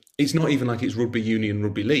not even like it's rugby union,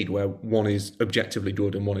 rugby league, where one is objectively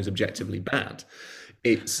good and one is objectively bad.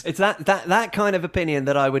 It's that kind of opinion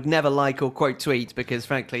that I would never like or quote tweet, because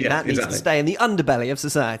frankly that needs to stay in the underbelly of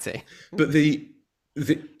society. But they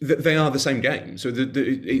are the same game, so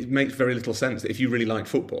it makes very little sense that if you really like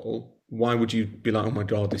football, why would you be like, oh my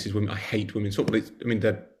god, this is women, I hate women's football?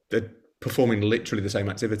 They're performing literally the same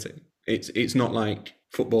activity. It's not like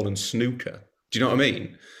football and snooker. Do you know what I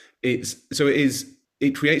mean? It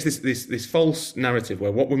creates this false narrative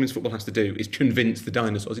where what women's football has to do is convince the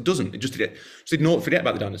dinosaurs. It doesn't. It just forget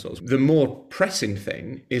about the dinosaurs. The more pressing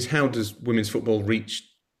thing is, how does women's football reach,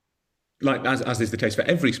 like as is the case for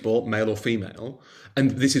every sport, male or female,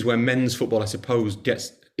 and this is where men's football, I suppose,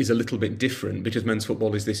 is a little bit different, because men's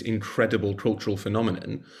football is this incredible cultural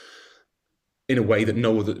phenomenon in a way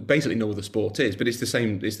that basically no other sport is. But it's the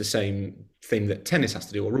same thing that tennis has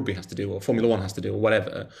to do, or rugby has to do, or Formula One has to do, or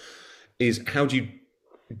whatever. Is how do you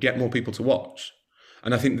get more people to watch?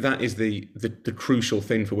 And I think that is the crucial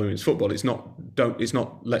thing for women's football. It's not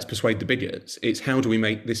let's persuade the bigots. It's how do we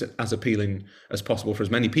make this as appealing as possible for as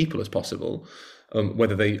many people as possible,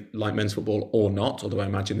 whether they like men's football or not. Although I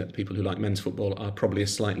imagine that the people who like men's football are probably a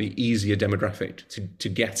slightly easier demographic to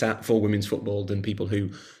get at for women's football than people who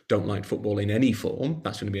don't like football in any form.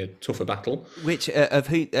 That's going to be a tougher battle. Which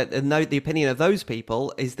the opinion of those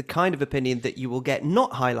people is the kind of opinion that you will get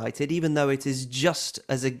not highlighted, even though it is just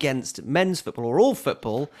as against men's football or all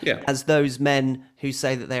football as those men who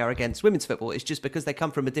say that they are against women's football. It's just because they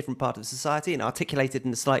come from a different part of society and articulated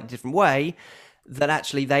in a slightly different way that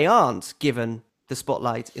actually they aren't given the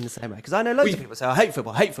spotlight in the same way. Because I know loads of people say, I hate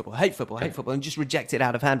football, hate football, hate football, hate football, and just reject it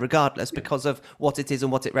out of hand regardless because of what it is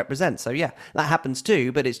and what it represents. So yeah, that happens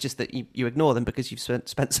too, but it's just that you ignore them because you've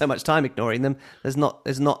spent so much time ignoring them. There's not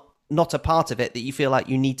a part of it that you feel like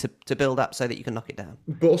you need to build up so that you can knock it down.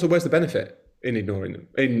 But also, where's the benefit in ignoring them?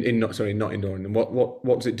 Not ignoring them.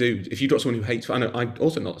 What does it do? If you've got someone who hates, I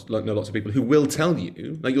also know lots of people who will tell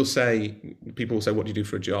you, like people will say, what do you do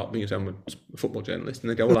for a job? And you say, I'm a football journalist.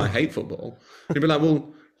 And they go, well, I hate football. And you'll be like,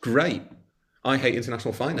 well, great. I hate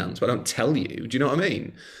international finance, but I don't tell you. Do you know what I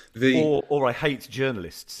mean? Or I hate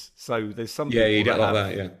journalists. So there's some people you don't that like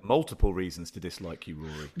have that, multiple reasons to dislike you,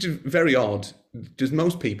 Rory. Which is very odd, because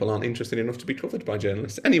most people aren't interested enough to be covered by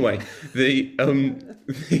journalists. Anyway, you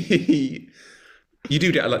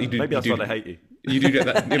do get a lot. Maybe that's why they hate you. You do get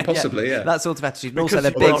that, possibly, yeah. That sort of attitude. And also,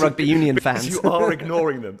 they're big rugby union fans. You are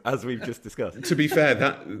ignoring them, as we've just discussed. To be fair,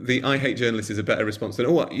 the I hate journalists is a better response than,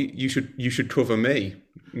 you should cover me.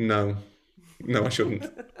 No, I shouldn't.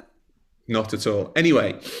 Not at all.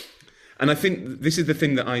 Anyway, and I think this is the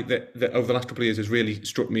thing that over the last couple of years has really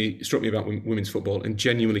struck me about women's football and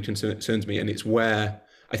genuinely concerns me, and it's where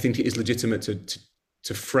I think it is legitimate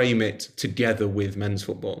to frame it together with men's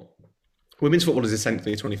football. Women's football is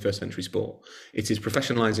essentially a 21st century sport. It is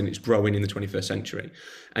professionalising, it's growing in the 21st century.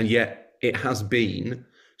 And yet it has been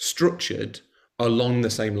structured along the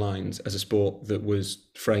same lines as a sport that was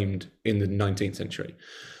framed in the 19th century.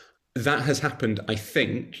 That has happened, I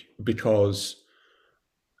think, because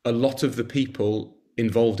a lot of the people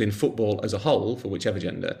involved in football as a whole, for whichever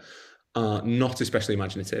gender, are not especially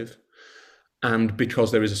imaginative. And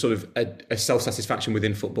because there is a sort of a self-satisfaction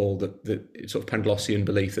within football that sort of Panglossian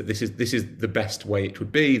belief that this is the best way it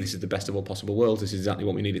could be, this is the best of all possible worlds, this is exactly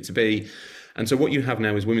what we need it to be. And so what you have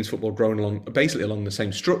now is women's football growing basically along the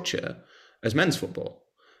same structure as men's football,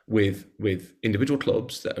 with individual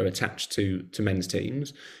clubs that are attached to men's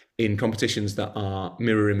teams in competitions that are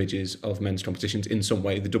mirror images of men's competitions in some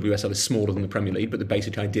way. The WSL is smaller than the Premier League, but the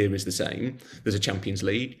basic idea is the same. There's a Champions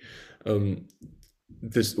League.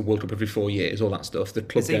 There's a World Cup every 4 years, all that stuff. The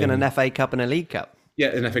club There's even an FA Cup and a League Cup. Yeah,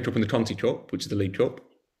 an FA Cup and the Conti Cup, which is the League Cup.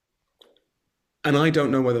 And I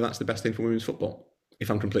don't know whether that's the best thing for women's football, if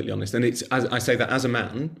I'm completely honest. And it's, as I say that as a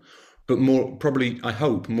man, but more probably, I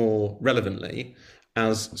hope, more relevantly,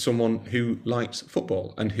 as someone who likes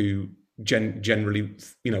football and who generally,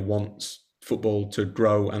 wants football to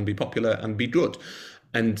grow and be popular and be good.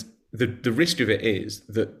 And the risk of it is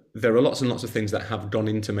that there are lots and lots of things that have gone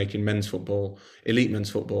into making men's football, elite men's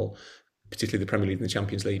football, particularly the Premier League and the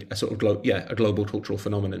Champions League, a sort of a global cultural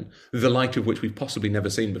phenomenon, the like of which we've possibly never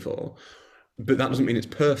seen before. But that doesn't mean it's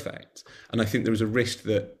perfect. And I think there is a risk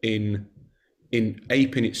that in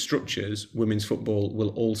aping its structures, women's football will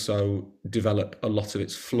also develop a lot of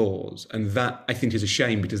its flaws. And that, I think, is a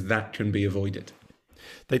shame, because that can be avoided.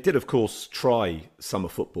 They did, of course, try summer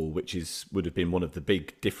football, which would have been one of the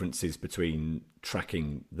big differences between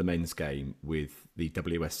tracking the men's game with the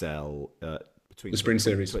WSL. Between the spring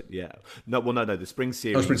series. Yeah. No, the spring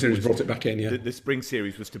series. Oh, spring series brought it back in, yeah. The spring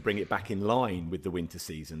series was to bring it back in line with the winter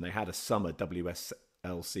season. They had a summer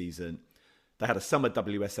WSL season. They had a summer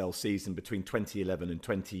WSL season between 2011 and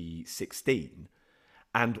 2016.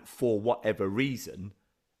 And for whatever reason,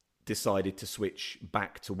 decided to switch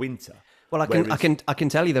back to winter. Well, I can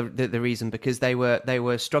tell you the reason, because they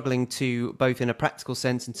were struggling to, both in a practical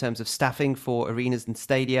sense in terms of staffing for arenas and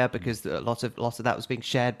stadia, because a lot of that was being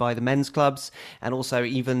shared by the men's clubs, and also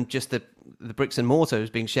even just the bricks and mortar was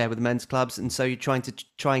being shared with the men's clubs, and so you're trying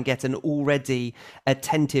to get an already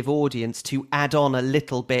attentive audience to add on a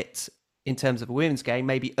little bit in terms of a women's game,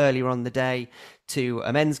 maybe earlier on in the day to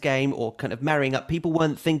a men's game, or kind of marrying up. People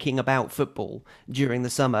weren't thinking about football during the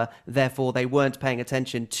summer, therefore they weren't paying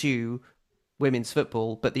attention to women's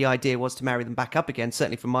football, but the idea was to marry them back up again.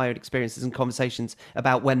 Certainly from my own experiences and conversations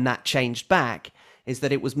about when that changed back, is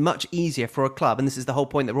that it was much easier for a club, and this is the whole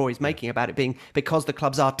point that Rory's making about it being, because the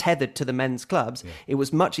clubs are tethered to the men's clubs, it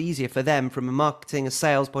was much easier for them from a marketing, a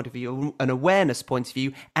sales point of view, an awareness point of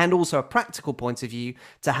view, and also a practical point of view,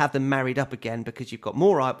 to have them married up again, because you've got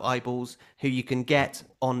more eyeballs who you can get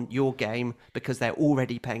on your game because they're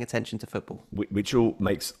already paying attention to football. Which all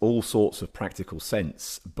makes all sorts of practical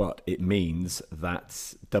sense, but it means that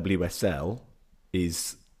WSL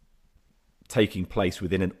is taking place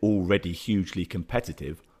within an already hugely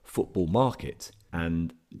competitive football market.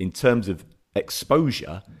 And in terms of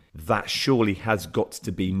exposure, that surely has got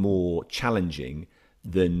to be more challenging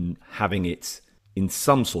than having it in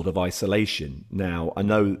some sort of isolation. Now, I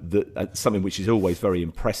know that something which is always very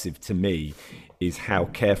impressive to me is how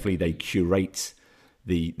carefully they curate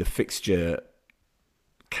the fixture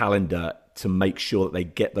calendar to make sure that they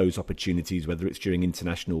get those opportunities, whether it's during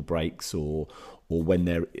international breaks or when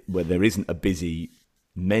there isn't a busy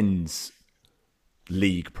men's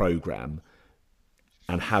league program,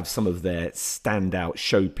 and have some of their standout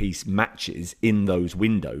showpiece matches in those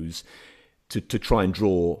windows to try and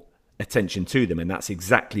draw attention to them. And that's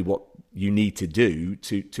exactly what you need to do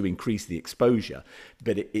to increase the exposure.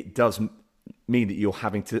 But it does mean that you're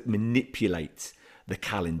having to manipulate the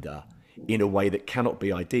calendar in a way that cannot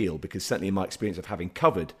be ideal, because certainly in my experience of having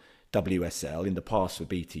covered WSL in the past for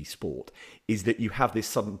BT Sport, is that you have this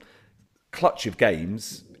sudden clutch of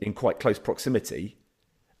games in quite close proximity,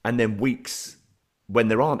 and then weeks when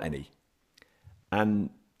there aren't any. And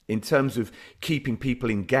in terms of keeping people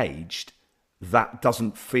engaged, that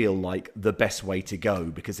doesn't feel like the best way to go,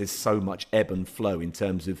 because there's so much ebb and flow in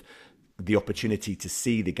terms of the opportunity to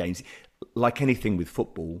see the games. Like anything with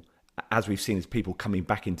football, as we've seen as people coming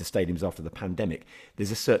back into stadiums after the pandemic, there's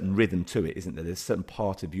a certain rhythm to it, isn't there? There's a certain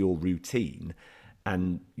part of your routine.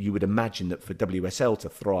 And you would imagine that for WSL to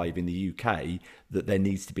thrive in the UK, that there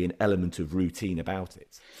needs to be an element of routine about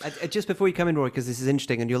it. Just before you come in, Roy, because this is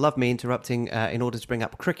interesting, and you'll love me interrupting in order to bring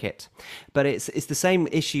up cricket, but it's the same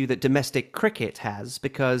issue that domestic cricket has,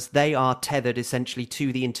 because they are tethered essentially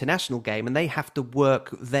to the international game, and they have to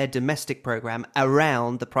work their domestic programme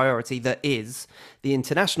around the priority that is the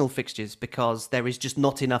international fixtures, because there is just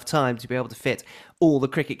not enough time to be able to fit all the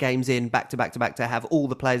cricket games in back to back to back to have all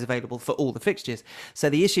the players available for all the fixtures. So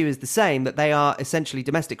the issue is the same, that they are essentially,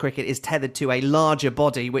 domestic cricket is tethered to a larger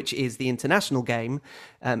body, which is the international game.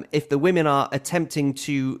 If the women are attempting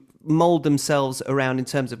to mould themselves around, in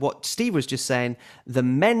terms of what Steve was just saying, the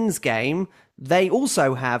men's game, they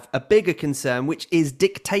also have a bigger concern, which is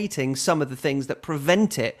dictating some of the things that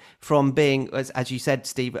prevent it from being, as you said,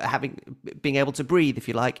 Steve, being able to breathe, if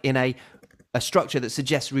you like, in a structure that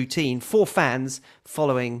suggests routine for fans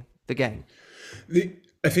following the game.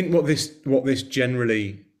 I think what this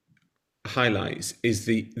generally highlights is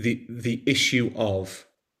the issue of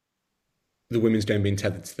the women's game being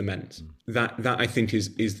tethered to the men's. That I think is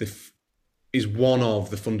one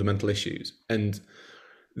of the fundamental issues. And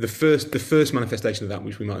the first manifestation of that,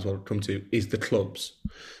 which we might as well come to, is the clubs.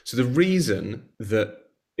 So the reason that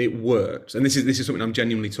it works, and this is something I'm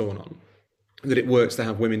genuinely torn on, that it works to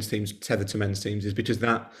have women's teams tethered to men's teams, is because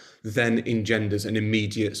that then engenders an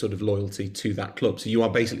immediate sort of loyalty to that club. So you are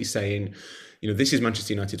basically saying, this is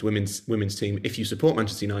Manchester United's women's team. If you support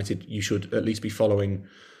Manchester United, you should at least be following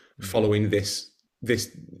the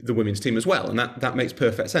women's team as well, and that makes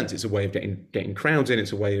perfect sense. It's a way of getting crowds in.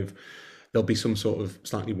 It's a way of, there'll be some sort of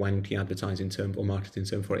slightly wanky advertising term or marketing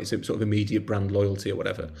term for it. It's a sort of immediate brand loyalty or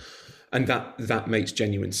whatever, and that makes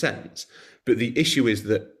genuine sense. But the issue is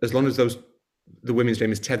that as long as the women's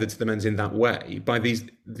game is tethered to the men's in that way, by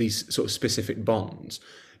these sort of specific bonds,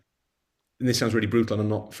 and this sounds really brutal, and I'm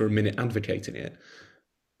not for a minute advocating it,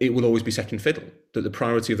 it will always be second fiddle. That the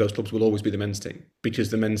priority of those clubs will always be the men's team,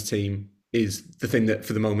 because the men's team is the thing that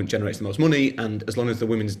for the moment generates the most money, and as long as the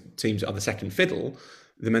women's teams are the second fiddle,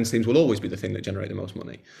 the men's teams will always be the thing that generate the most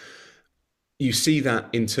money. You see that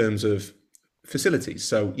in terms of facilities.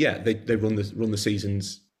 So yeah, they run the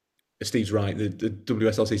seasons. Steve's right. The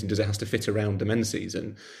WSL season, does it has to fit around the men's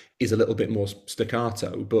season, is a little bit more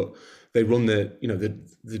staccato, but they run the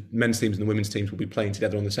men's teams and the women's teams will be playing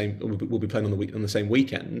together on the same. Will be playing on the same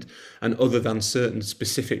weekend, and other than certain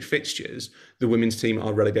specific fixtures, the women's team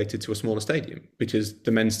are relegated to a smaller stadium because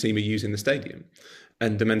the men's team are using the stadium,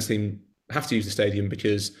 and the men's team have to use the stadium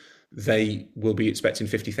because they will be expecting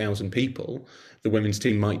 50,000 people. The women's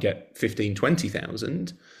team might get 15,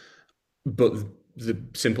 20,000, but the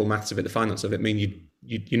simple maths of it, the finance of it, mean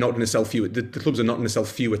you're not going to sell fewer. The clubs are not going to sell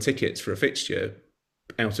fewer tickets for a fixture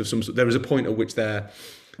out of some. There is a point at which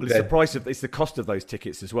it's the cost of those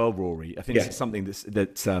tickets as well, Rory. I think it's something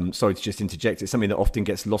that sorry to just interject. It's something that often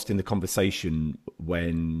gets lost in the conversation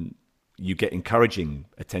when you get encouraging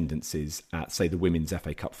attendances at, say, the Women's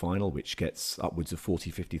FA Cup final, which gets upwards of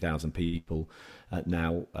 40, 50,000 people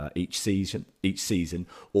now each season,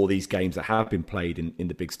 or these games that have been played in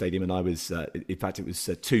the big stadium. And I was, in fact, it was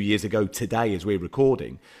 2 years ago today as we're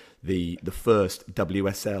recording, the first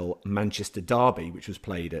WSL Manchester derby, which was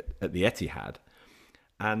played at the Etihad.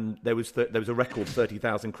 And there was a record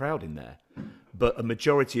 30,000 crowd in there. But a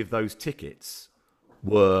majority of those tickets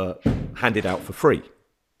were handed out for free.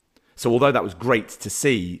 So although that was great to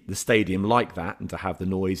see the stadium like that and to have the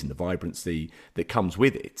noise and the vibrancy that comes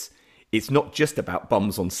with it, it's not just about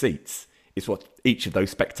bums on seats. It's what each of those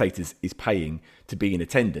spectators is paying to be in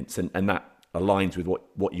attendance. And that aligns with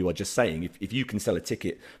what you are just saying. If you can sell a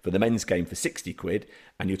ticket for the men's game for 60 quid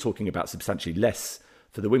and you're talking about substantially less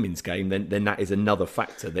for the women's game, then that is another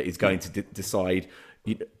factor that is going to decide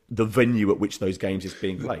the venue at which those games is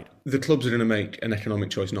being played. The clubs are going to make an economic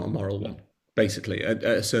choice, not a moral one. Basically, at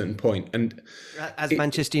a certain point. And as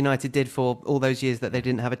Manchester United did for all those years that they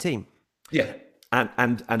didn't have a team. Yeah.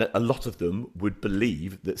 And a lot of them would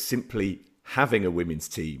believe that simply having a women's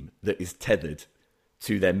team that is tethered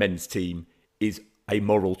to their men's team is a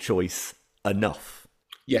moral choice enough.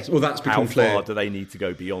 Yes, well, that's become clear. How far do they need to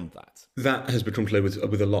go beyond that? That has become clear with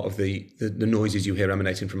a lot of the noises you hear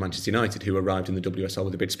emanating from Manchester United, who arrived in the WSL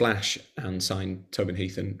with a big splash and signed Tobin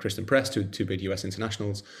Heath and Kristen Press, two big US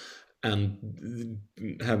internationals, and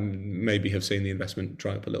maybe have seen the investment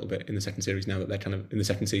dry up a little bit in the second series now that they're kind of in the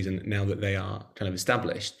second season, now that they are kind of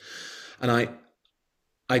established. And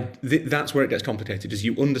that's where it gets complicated, is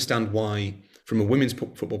you understand why, from a women's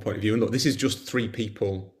football point of view, and look, this is just three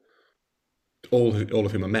people, all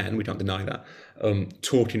of whom are men, we can't deny that,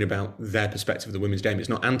 talking about their perspective of the women's game. It's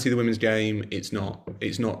not anti the women's game. It's not.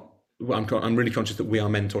 I'm really conscious that we are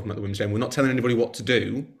men talking about the women's game. We're not telling anybody what to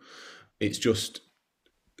do. It's just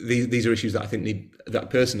these are issues that I think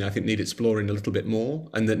need exploring a little bit more,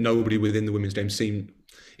 and that nobody within the women's game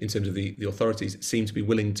in terms of the authorities, seem to be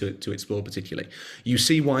willing to explore particularly. You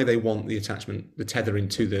see why they want the attachment, the tethering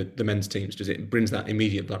to the men's teams, because it brings that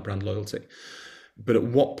immediate brand loyalty. But at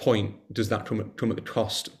what point does that come at the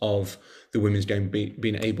cost of the women's game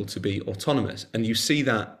being able to be autonomous? And you see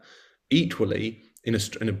that equally in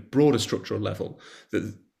a broader structural level,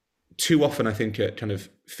 that too often, I think, at kind of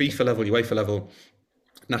FIFA level, UEFA level,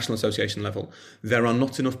 National Association level, there are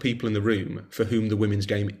not enough people in the room for whom the women's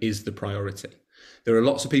game is the priority. There are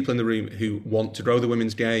lots of people in the room who want to grow the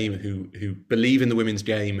women's game, who believe in the women's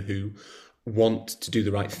game, who want to do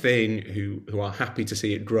the right thing, who are happy to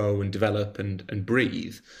see it grow and develop and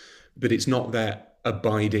breathe, but it's not their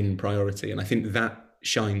abiding priority. And I think that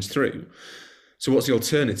shines through. So what's the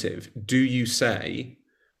alternative? Do you say,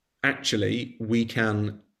 actually, we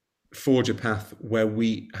can forge a path where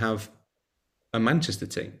we have a Manchester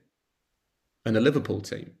team and a Liverpool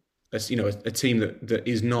team, a team that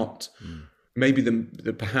is not maybe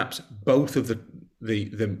the perhaps both of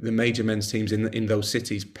the major men's teams in those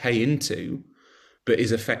cities pay into, but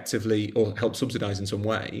is effectively, or help subsidise in some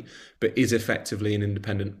way, but is effectively an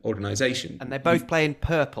independent organisation. And they both play in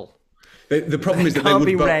purple. The problem is that Can't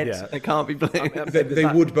be both, red. Yeah. They can't be blue. They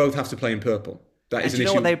would both have to play in purple. That is an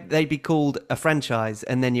issue. What they'd be called a franchise,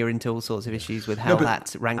 and then you're into all sorts of issues with how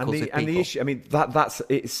that rankles with people. And the issue, I mean,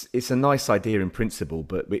 it's a nice idea in principle,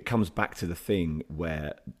 but it comes back to the thing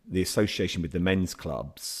where the association with the men's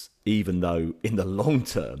clubs, even though in the long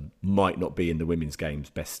term might not be in the women's game's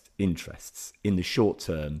best interests, in the short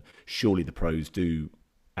term, surely the pros do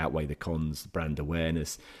outweigh the cons, the brand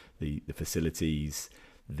awareness, the facilities,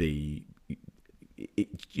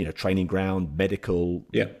 training ground, medical,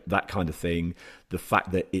 that kind of thing. The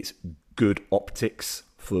fact that it's good optics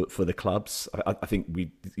for the clubs. I think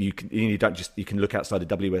you can look outside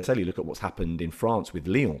of WSL. You look at what's happened in France with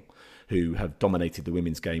Lyon, who have dominated the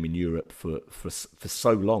women's game in Europe for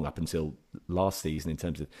so long, up until last season, in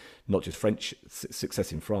terms of not just French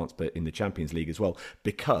success in France, but in the Champions League as well,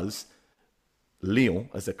 because Lyon,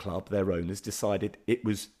 as a club, their owners decided it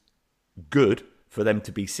was good for them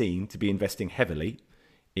to be seen to be investing heavily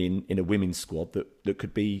in a women's squad that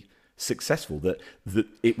could be successful, that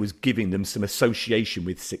it was giving them some association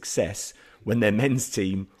with success when their men's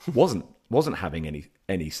team wasn't having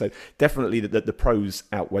any. So definitely the pros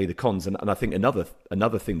outweigh the cons. And I think another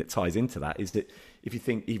thing that ties into that is that if you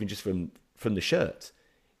think even just from the shirt,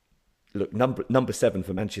 look, number 7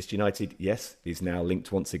 for Manchester United, yes, is now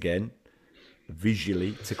linked once again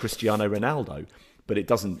visually to Cristiano Ronaldo. But it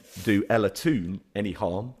doesn't do Ella Toone any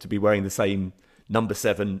harm to be wearing the same number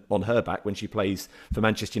 7 on her back when she plays for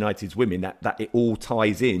Manchester United's women. That it all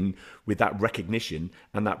ties in with that recognition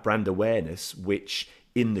and that brand awareness, which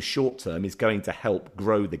in the short term is going to help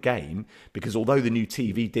grow the game. Because although the new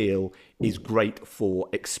TV deal is great for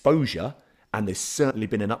exposure, and there's certainly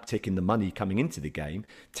been an uptick in the money coming into the game,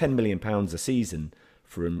 £10 million a season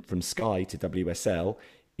from Sky to WSL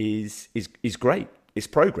is great. It's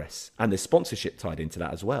progress, and there's sponsorship tied into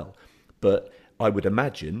that as well. But I would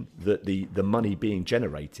imagine that the money being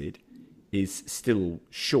generated is still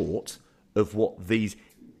short of what these,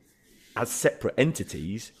 as separate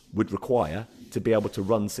entities, would require to be able to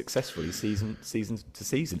run successfully season to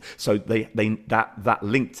season. So that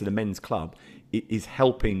link to the men's club is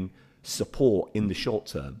helping support in the short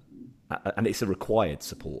term, and it's a required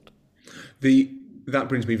support. That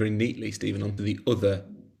brings me very neatly, Stephen, onto the other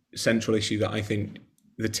central issue that I think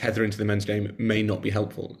the tethering to the men's game may not be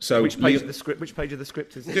helpful. So which page of the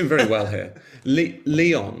script is it? Doing very well here.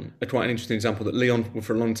 Lyon are quite an interesting example. That Lyon,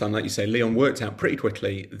 for a long time, like you say, Lyon worked out pretty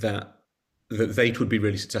quickly that they could be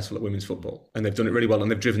really successful at women's football, and they've done it really well,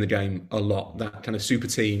 and they've driven the game a lot. That kind of super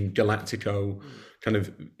team Galactico kind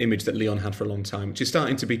of image that Lyon had for a long time, which is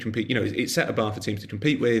starting to be it set a bar for teams to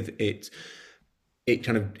compete with. It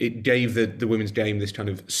gave the women's game this kind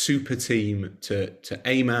of super team to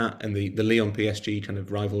aim at, and the Lyon PSG kind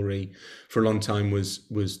of rivalry for a long time was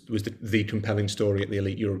the compelling story at the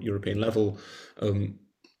elite European level,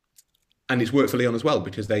 and it's worked for Lyon as well,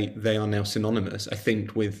 because they are now synonymous, I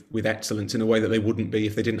think, with excellence in a way that they wouldn't be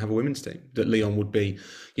if they didn't have a women's team. That Lyon would be,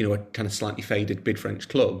 a kind of slightly faded bid French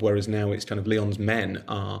club, whereas now it's kind of Lyon's men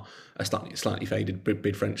are a slightly faded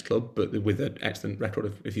bid French club, but with an excellent record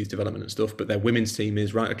of youth development and stuff. But their women's team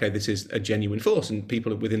is, right, okay, this is a genuine force, and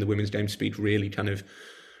people within the women's game speak really kind of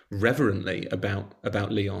reverently about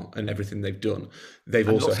Lyon and everything they've done. They've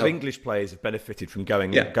and also lots helped. of English players have benefited from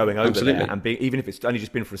going over absolutely. there, and even if it's only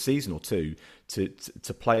just been for a season or two,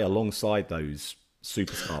 to play alongside those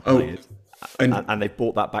superstar players. And they've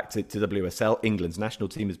brought that back to WSL. England's national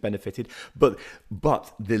team has benefited, but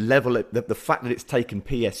the level, the fact that it's taken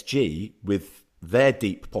PSG with their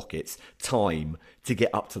deep pockets time to get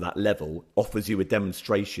up to that level offers you a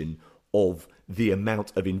demonstration of the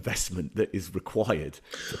amount of investment that is required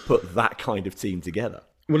to put that kind of team together.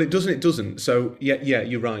 Well, it doesn't. So yeah,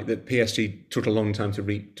 you're right that PSG took a long time to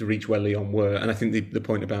reach where Lyon were, and I think the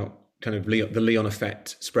point about kind of the Lyon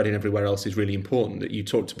effect spreading everywhere else is really important. That you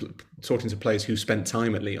talking to players who spent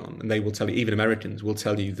time at Lyon, and they will tell you, even Americans will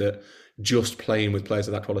tell you, that just playing with players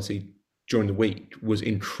of that quality during the week was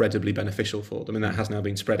incredibly beneficial for them, and that has now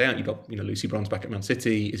been spread out. You've got Lucy Bronze back at Man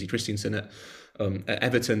City, Izzy Christiansen at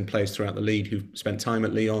Everton, players throughout the league who spent time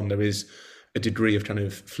at Lyon. There is a degree of kind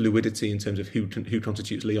of fluidity in terms of who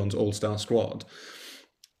constitutes Lyon's all-star squad.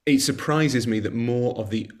 it surprises me that more of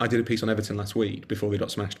the... I did a piece on Everton last week before they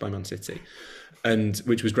got smashed by Man City, and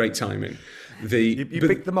which was great timing. You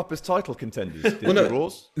picked them up as title contenders, didn't you,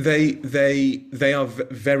 Ross? They are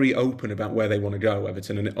very open about where they want to go,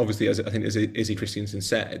 Everton, and obviously, as Izzy Christiansen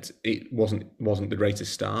said, it wasn't the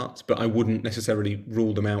greatest start, but I wouldn't necessarily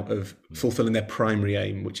rule them out of fulfilling their primary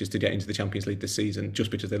aim, which is to get into the Champions League this season,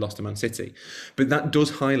 just because they lost to Man City. But that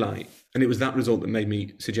does highlight, and it was that result that made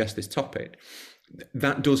me suggest this topic,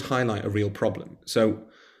 that does highlight a real problem. So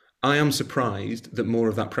I am surprised that more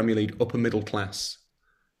of that Premier League upper middle class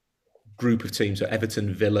group of teams, so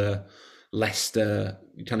Everton, Villa, Leicester,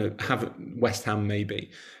 kind of have West Ham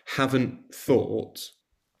maybe, haven't thought,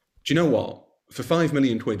 do you know what? For £5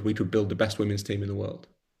 million, we could build the best women's team in the world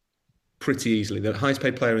pretty easily. The highest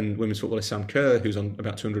paid player in women's football is Sam Kerr, who's on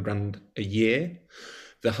about 200 grand a year.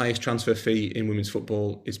 The highest transfer fee in women's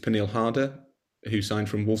football is Pernille Harder, who signed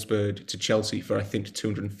from Wolfsburg to Chelsea for, I think,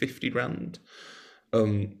 250 grand,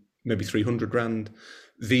 maybe 300 grand.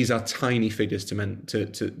 These are tiny figures to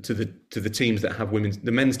the teams that have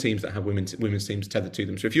the men's teams that have women's teams tethered to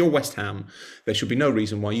them. So if you're West Ham, there should be no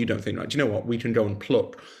reason why you don't think, right, do you know what, we can go and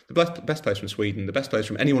pluck the best players from Sweden, the best players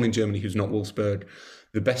from anyone in Germany who's not Wolfsburg,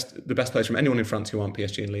 the best players from anyone in France who aren't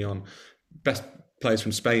PSG and Lyon, best players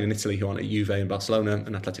from Spain and Italy who aren't at Juve and Barcelona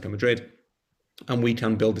and Atletico Madrid. And we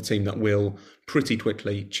can build a team that will pretty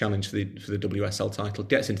quickly challenge for the WSL title,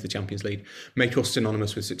 gets into the Champions League, make us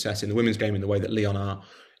synonymous with success in the women's game in the way that Lyon are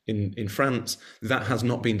in France. That has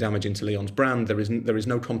not been damaging to Lyon's brand. There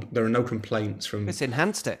are no complaints from. It's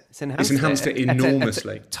enhanced it. It's enhanced it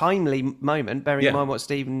enormously. At a timely moment, bearing in mind what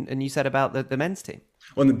Steve and you said about the men's team.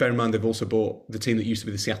 Well, and bear in mind, they've also bought the team that used to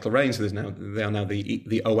be the Seattle Reign, so they are now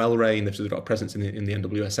the OL Reign. They've sort of got a presence in the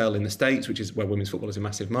NWSL in the States, which is where women's football is a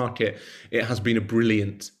massive market. It has been a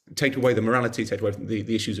brilliant, take away the morality, take away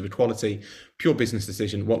the issues of equality, pure business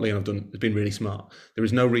decision. What Lyon have done has been really smart. There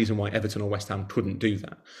is no reason why Everton or West Ham couldn't do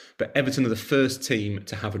that. But Everton are the first team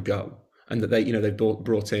to have a go, and that they've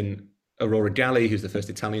brought in Aurora Galli, who's the first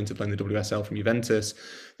Italian to play in the WSL from Juventus.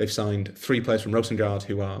 They've signed 3 players from Rosengard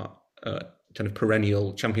who are kind of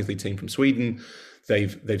perennial Champions League team from Sweden.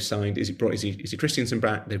 They've signed Izzy Christiansen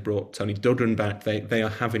back. They've brought Tony Duggan back. They are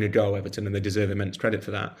having a go, Everton, and they deserve immense credit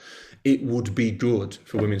for that. It would be good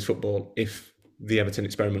for women's football if the Everton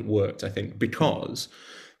experiment worked, I think, because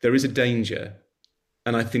there is a danger,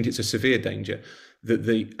 and I think it's a severe danger,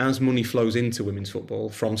 that as money flows into women's football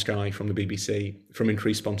from Sky, from the BBC, from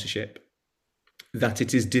increased sponsorship, that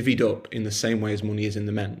it is divvied up in the same way as money is in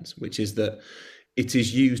the men's, which is that it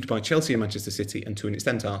is used by Chelsea and Manchester City, and to an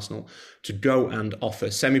extent Arsenal, to go and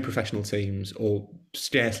offer semi-professional teams or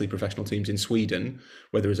scarcely professional teams in Sweden,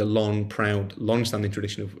 where there is a long-standing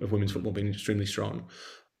tradition of women's football being extremely strong,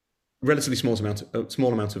 relatively small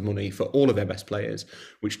amount of money for all of their best players,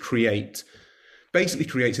 which basically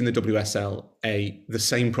creates in the WSL the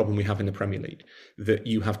same problem we have in the Premier League, that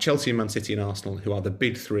you have Chelsea and Man City and Arsenal, who are the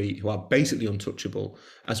big three, who are basically untouchable,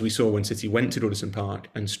 as we saw when City went to Goodison Park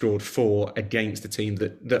and scored 4 against a team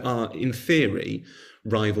that are, in theory,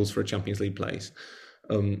 rivals for a Champions League place,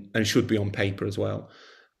 and should be on paper as well.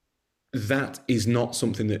 That is not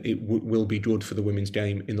something that will be good for the women's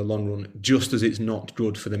game in the long run, just as it's not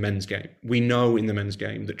good for the men's game. We know in the men's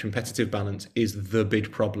game that competitive balance is the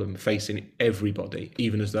big problem facing everybody,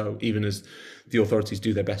 even as the authorities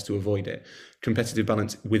do their best to avoid it. Competitive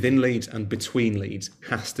balance within leagues and between leagues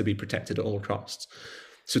has to be protected at all costs.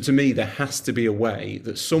 So to me, there has to be a way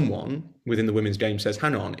that someone within the women's game says,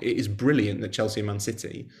 hang on, it is brilliant that Chelsea and Man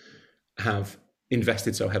City have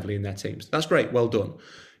invested so heavily in their teams. That's great, well done.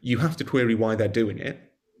 You have to query why they're doing it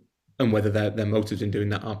and whether their motives in doing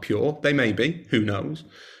that are pure. They may be, who knows?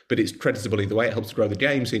 But it's creditable either way. It helps to grow the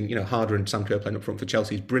game. Seeing, Harder and Sam Kerr playing up front for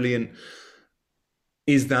Chelsea is brilliant.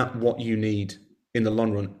 Is that what you need in the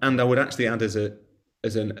long run? And I would actually add as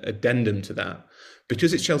an addendum to that,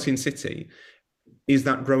 because it's Chelsea and City, is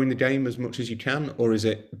that growing the game as much as you can, or is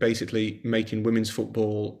it basically making women's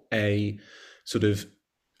football a sort of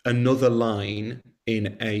another line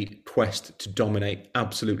in a quest to dominate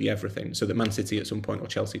absolutely everything, so that Man City at some point, or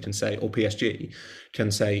Chelsea can say, or PSG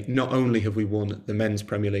can say, not only have we won the men's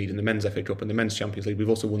Premier League and the men's FA Cup and the men's Champions League, we've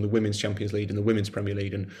also won the women's Champions League and the women's Premier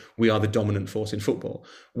League, and we are the dominant force in football.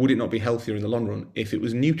 Would it not be healthier in the long run if it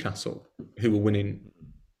was Newcastle who were winning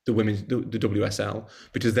the WSL?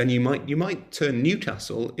 Because then you might turn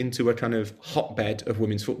Newcastle into a kind of hotbed of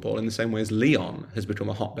women's football in the same way as Lyon has become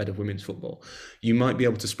a hotbed of women's football. You might be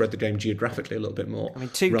able to spread the game geographically a little bit more. I mean,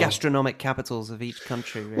 2 gastronomic capitals of each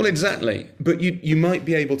country. Really. Well, exactly. But you might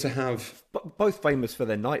be able to have... Both famous for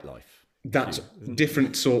their nightlife. That's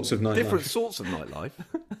different sorts of nightlife. Different sorts of nightlife.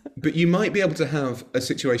 But you might be able to have a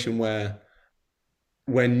situation where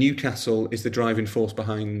Newcastle is the driving force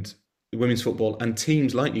behind women's football, and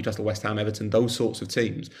teams like Newcastle, West Ham, Everton, those sorts of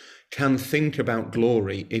teams can think about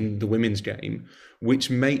glory in the women's game, which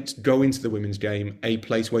makes go into the women's game a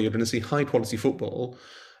place where you're going to see high quality football,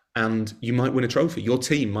 and you might win a trophy. Your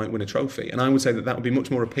team might win a trophy, and I would say that would be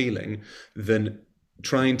much more appealing than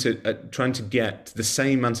trying to get the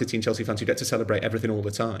same Man City and Chelsea fans who get to celebrate everything all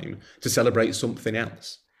the time to celebrate something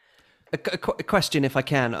else. A question, if I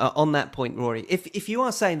can, on that point, Rory. If you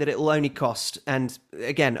are saying that it will only cost, and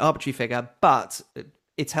again, arbitrary figure, but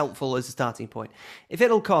it's helpful as a starting point. If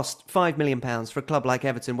it'll cost £5 million for a club like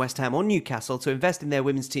Everton, West Ham or Newcastle to invest in their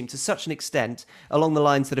women's team to such an extent along the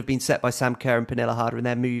lines that have been set by Sam Kerr and Pernilla Harder in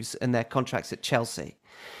their moves and their contracts at Chelsea,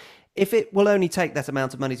 if it will only take that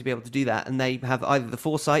amount of money to be able to do that, and they have either the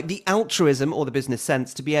foresight, the altruism or the business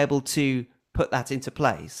sense to be able to put that into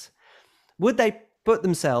place, would they put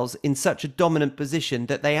themselves in such a dominant position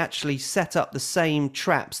that they actually set up the same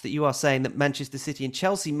traps that you are saying that Manchester City and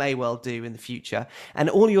Chelsea may well do in the future? And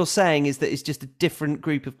all you're saying is that it's just a different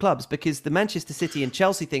group of clubs, because the Manchester City and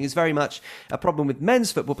Chelsea thing is very much a problem with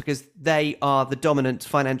men's football because they are the dominant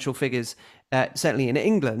financial figures, certainly in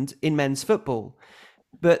England, in men's football.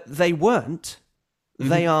 But they weren't.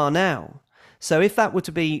 They are now. So if that were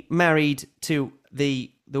to be married to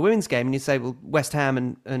the women's game, and you say, well, West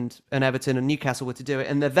Ham and Everton and Newcastle were to do it,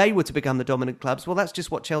 and that they were to become the dominant clubs, well, that's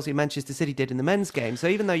just what Chelsea and Manchester City did in the men's game. So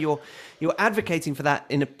even though you're advocating for that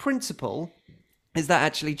in a principle, is that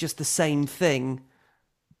actually just the same thing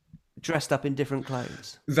dressed up in different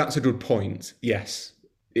clothes? That's a good point. Yes.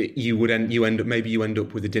 You end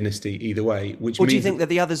up with a dynasty either way. Or do you think that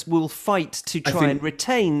the others will fight to try and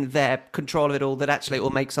retain their control of it all, that actually it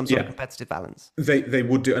will make some sort of competitive balance? They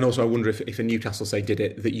would do, and also I wonder if a Newcastle, say, did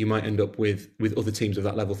it, that you might end up with other teams of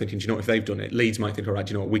that level thinking, do you know what, if they've done it, Leeds might think, all right,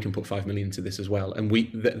 do you know what, we can put 5 million into this as well, and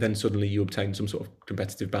then suddenly you obtain some sort of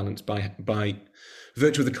competitive balance by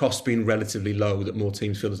virtue of the cost being relatively low, that more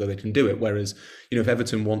teams feel as though they can do it. Whereas, if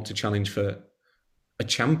Everton want to challenge for a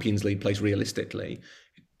Champions League place realistically,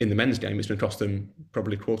 in the men's game, it's going to cost them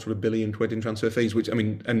probably £250 million in transfer fees, which, I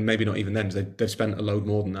mean, and maybe not even then, because they've spent a load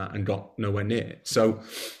more than that and got nowhere near. So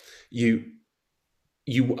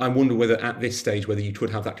I wonder whether at this stage, whether you could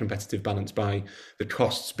have that competitive balance by the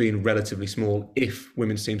costs being relatively small if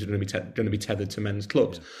women's teams are going to be tethered to men's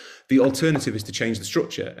clubs. Yeah. The alternative is to change the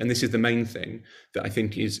structure. And this is the main thing that I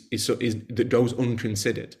think is that goes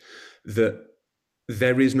unconsidered, that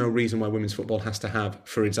there is no reason why women's football has to have,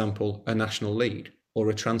 for example, a national league or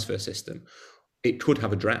a transfer system. It could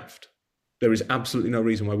have a draft. There is absolutely no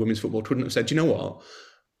reason why women's football couldn't have said, do you know what?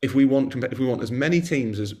 If we want as many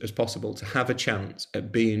teams as possible to have a chance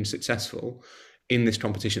at being successful in this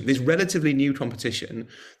competition, this relatively new competition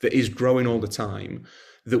that is growing all the time,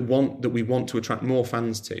 that we want to attract more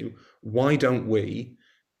fans to, why don't we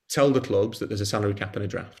tell the clubs that there's a salary cap and a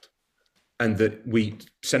draft, and that we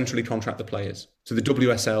centrally contract the players? So the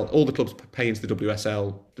WSL, all the clubs pay into the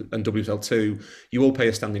WSL and WSL2, you all pay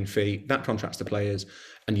a standing fee, that contracts the players,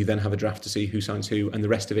 and you then have a draft to see who signs who, and the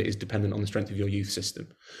rest of it is dependent on the strength of your youth system.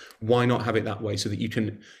 Why not have it that way, so that you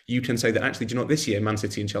can say that, actually, do you know what, this year Man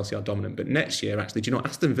City and Chelsea are dominant, but next year, actually, do you know what,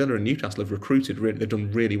 Aston Villa and Newcastle have recruited, they've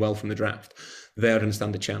done really well from the draft. They are going to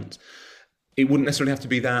stand a chance. It wouldn't necessarily have to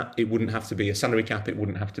be that, it wouldn't have to be a salary cap, it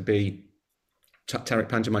wouldn't have to be... Tarek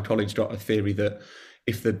Panja, my colleague's got a theory that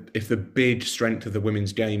if the big strength of the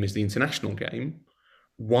women's game is the international game,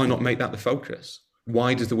 why not make that the focus?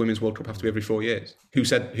 Why does the Women's World Cup have to be every 4 years? Who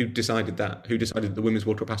decided that? Who decided the Women's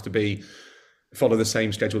World Cup has to follow the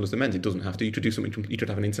same schedule as the men's? It doesn't have to. You could do something. You could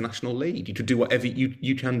have an international league. You could do whatever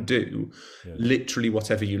you can do, literally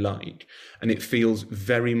whatever you like. And it feels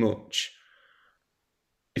very much.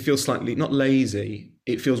 It feels slightly not lazy.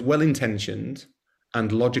 It feels well intentioned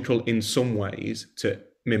and logical in some ways to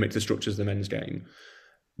mimic the structures of the men's game.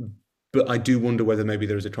 But I do wonder whether maybe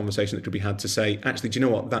there is a conversation that could be had to say, actually, do you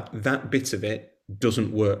know what, that bit of it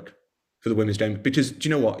doesn't work for the women's game? Because do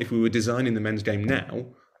you know what, if we were designing the men's game now,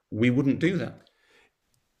 we wouldn't do that.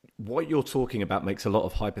 What you're talking about makes a lot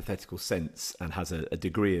of hypothetical sense and has a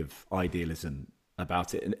degree of idealism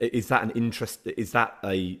about it. And is that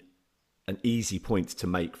an easy point to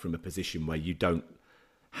make from a position where you don't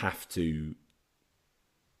have to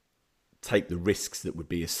take the risks that would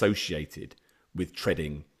be associated with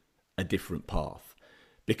treading a different path?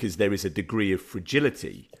 Because there is a degree of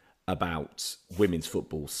fragility about women's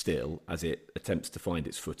football still as it attempts to find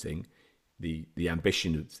its footing. The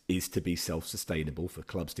ambition is to be self-sustainable, for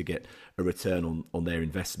clubs to get a return on their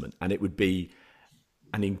investment. And it would be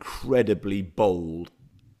an incredibly bold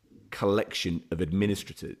collection of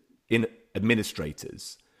administrators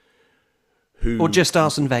or just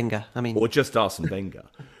Arsene Wenger. Or just Arsene Wenger,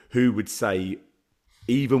 who would say,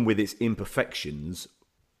 even with its imperfections,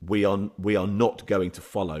 we are not going to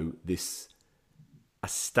follow this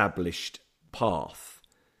established path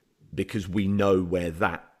because we know where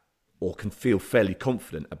that, or can feel fairly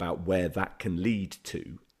confident about where that can lead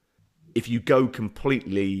to. If you go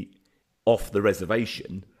completely off the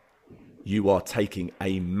reservation, you are taking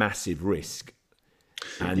a massive risk.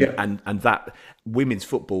 And that women's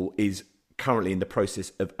football is currently in the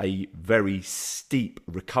process of a very steep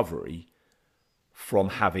recovery from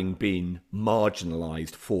having been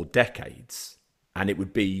marginalised for decades. And it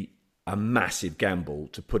would be a massive gamble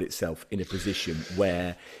to put itself in a position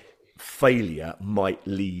where failure might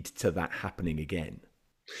lead to that happening again.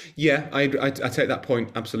 Yeah, I take that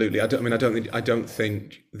point absolutely. I don't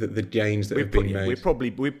think that the gains that have been made.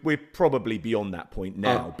 We're probably beyond that point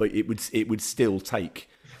now, but it would still take.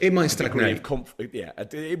 It might stagnate.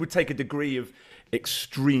 It would take a degree of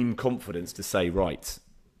extreme confidence to say, right,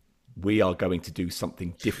 we are going to do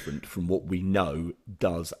something different from what we know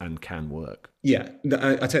does and can work. Yeah,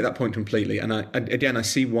 I take that point completely, and I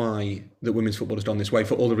see why the women's football has gone this way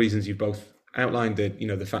for all the reasons you've both outlined.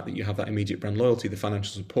 The fact that you have that immediate brand loyalty, the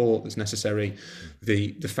financial support that's necessary,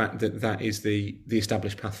 the fact that is the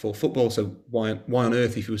established path for football. So why on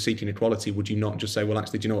earth, if you were seeking equality, would you not just say, well,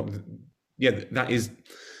 actually, do you know what? Yeah, that is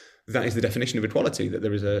the definition of equality, that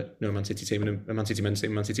there is a Man City team and a Man City men's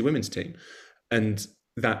team, a Man City women's team, and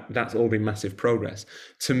that's all been massive progress.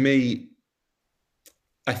 To me,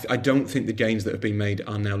 I don't think the gains that have been made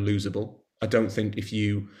are now losable. I don't think if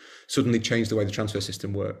you suddenly change the way the transfer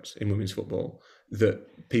system works in women's football,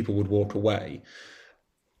 that people would walk away.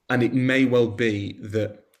 And it may well be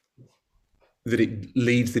that it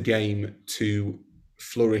leads the game to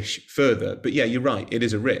flourish further. But yeah, you're right, it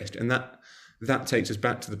is a risk. And that takes us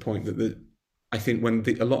back to the point that I think when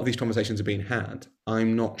a lot of these conversations are being had,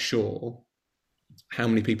 I'm not sure how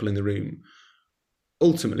many people in the room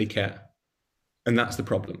ultimately care. And that's the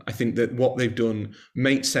problem. I think that what they've done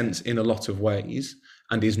makes sense in a lot of ways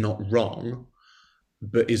and is not wrong,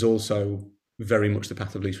 but is also very much the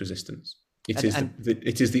path of least resistance. It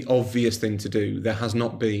is the obvious thing to do.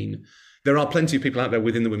 There are plenty of people out there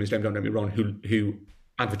within the women's game, don't get me wrong, who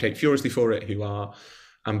advocate furiously for it, who are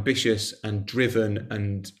ambitious and driven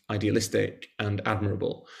and idealistic and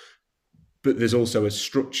admirable. But there's also a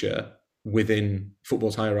structure within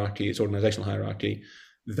football's hierarchy, its organisational hierarchy,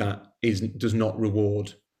 that does not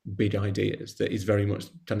reward big ideas, that is very much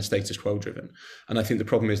kind of status quo driven. And I think the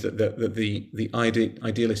problem is that the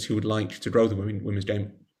idealists who would like to grow the women's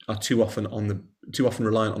game are too often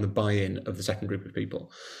reliant on the buy-in of the second group of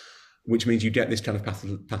people, which means you get this kind of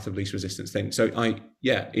path of least resistance thing. So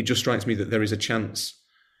it just strikes me that there is a chance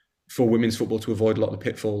for women's football to avoid a lot of the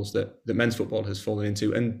pitfalls that men's football has fallen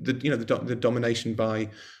into, and the domination by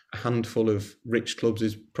a handful of rich clubs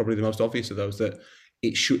is probably the most obvious of those. That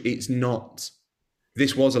it's not.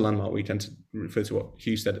 This was a landmark weekend, to refer to what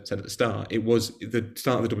Hugh said at the start. It was the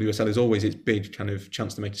start of the WSL is always its big kind of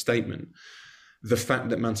chance to make a statement. The fact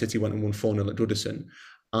that Man City went and won 4-0 at Goodison,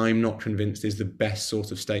 I'm not convinced is the best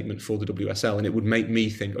sort of statement for the WSL, and it would make me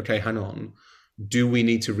think, okay, hang on. Do we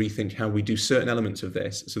need to rethink how we do certain elements of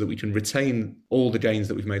this so that we can retain all the gains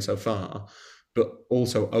that we've made so far, but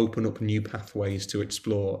also open up new pathways to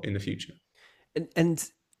explore in the future? And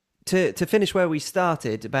to finish where we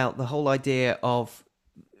started about the whole idea of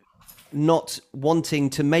not wanting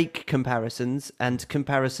to make comparisons and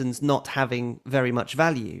comparisons not having very much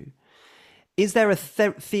value, is there a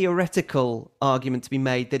theoretical argument to be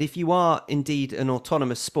made that if you are indeed an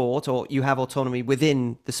autonomous sport, or you have autonomy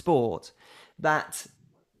within the sport, that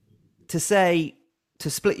to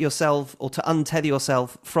split yourself or to untether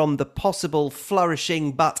yourself from the possible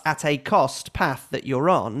flourishing but at a cost path that you're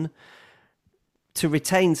on, to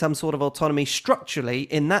retain some sort of autonomy structurally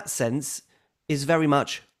in that sense is very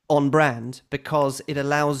much on brand, because it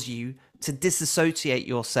allows you to disassociate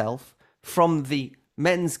yourself from the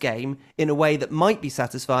men's game in a way that might be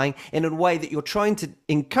satisfying, in a way that you're trying to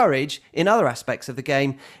encourage in other aspects of the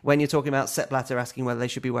game when you're talking about Sepp Blatter asking whether they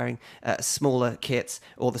should be wearing smaller kits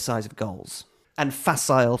or the size of goals, and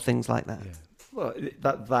facile things like that. Yeah. Well,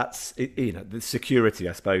 that's it, the security,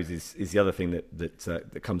 I suppose, is the other thing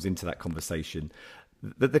that comes into that conversation.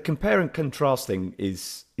 The compare and contrast thing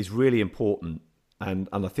is really important, and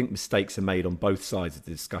I think mistakes are made on both sides of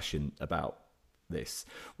the discussion about this.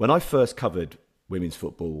 When I first covered women's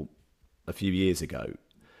football a few years ago,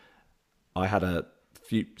 I had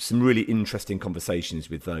some really interesting conversations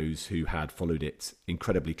with those who had followed it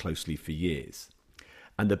incredibly closely for years.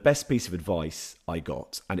 And the best piece of advice I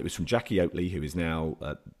got, and it was from Jackie Oatley, who is now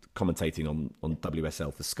commentating on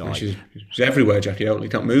WSL for Sky. She's everywhere, Jackie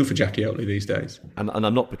Oatley. Can't move for Jackie Oatley these days. And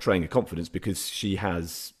I'm not betraying her confidence, because she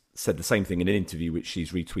has said the same thing in an interview which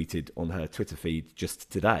she's retweeted on her Twitter feed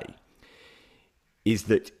just today, is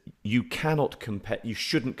that you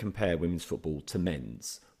shouldn't compare women's football to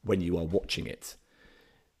men's when you are watching it.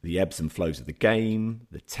 The ebbs and flows of the game,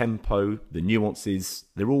 the tempo, the nuances,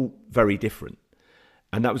 they're all very different.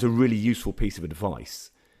 And that was a really useful piece of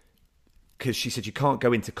advice, because she said you can't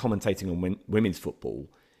go into commentating on women's football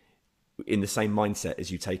in the same mindset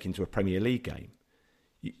as you take into a Premier League game.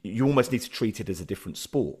 You almost need to treat it as a different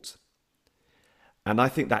sport. And I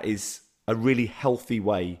think that is a really healthy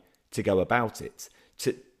way to go about it,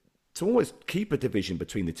 to almost keep a division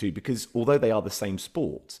between the two, because although they are the same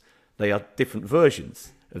sport, they are different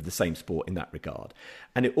versions of the same sport in that regard.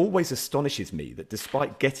 And it always astonishes me that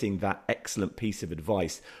despite getting that excellent piece of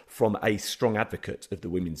advice from a strong advocate of the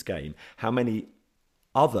women's game, how many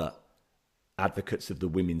other advocates of the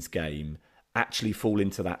women's game actually fall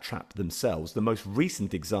into that trap themselves, the most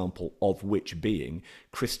recent example of which being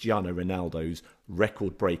Cristiano Ronaldo's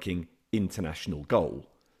record-breaking international goal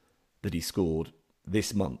that he scored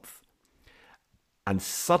this month. And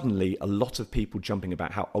suddenly a lot of people jumping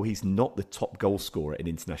about how, he's not the top goal scorer in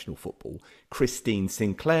international football. Christine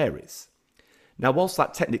Sinclair is. Now, whilst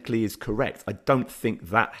that technically is correct, I don't think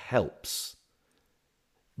that helps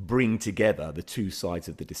bring together the two sides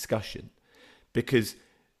of the discussion, because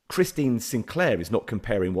Christine Sinclair is not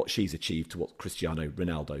comparing what she's achieved to what Cristiano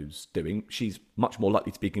Ronaldo's doing. She's much more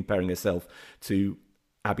likely to be comparing herself to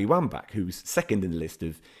Abby Wambach, who's second in the list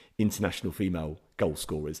of international female goal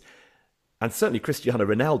scorers. And certainly Cristiano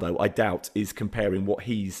Ronaldo, I doubt, is comparing what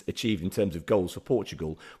he's achieved in terms of goals for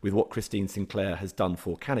Portugal with what Christine Sinclair has done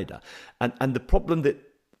for Canada. And the problem that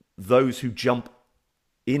those who jump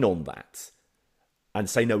in on that and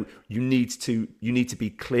say, no, you need to be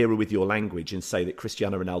clearer with your language and say that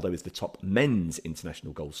Cristiano Ronaldo is the top men's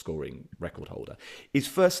international goal scoring record holder, is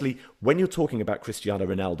firstly, when you're talking about Cristiano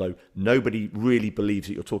Ronaldo, nobody really believes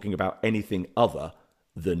that you're talking about anything other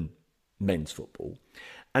than men's football.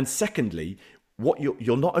 And secondly, what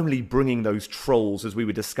you're not only bringing those trolls, as we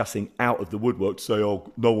were discussing, out of the woodwork to say, oh,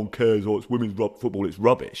 no one cares, or it's women's football, it's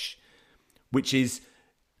rubbish, which is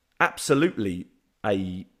absolutely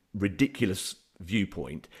a ridiculous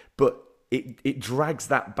viewpoint, but it drags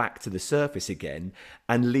that back to the surface again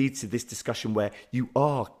and leads to this discussion where you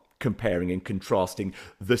are comparing and contrasting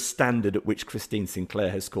the standard at which Christine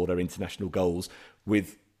Sinclair has scored her international goals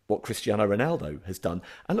with what Cristiano Ronaldo has done.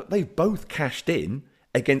 And look, they've both cashed in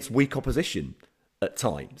against weak opposition at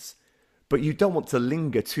times. But you don't want to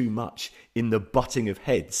linger too much in the butting of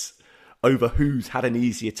heads over who's had an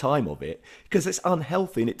easier time of it, because it's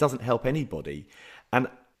unhealthy and it doesn't help anybody. And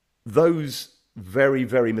those very,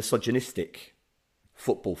 very misogynistic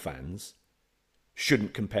football fans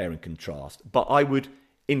shouldn't compare and contrast. But I would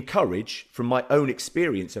encourage, from my own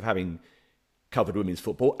experience of having covered women's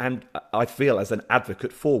football, and I feel as an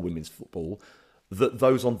advocate for women's football, that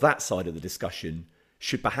those on that side of the discussion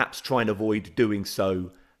should perhaps try and avoid doing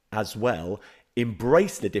so as well,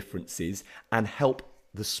 embrace the differences and help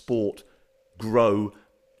the sport grow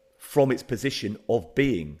from its position of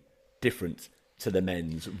being different to the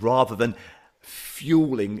men's, rather than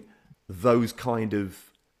fueling those kind of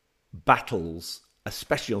battles,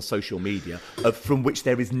 especially on social media, from which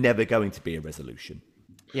there is never going to be a resolution.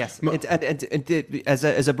 Yes, and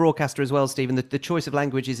as a broadcaster as well, Stephen, the choice of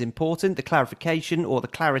language is important. The clarification or the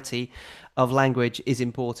clarity of language is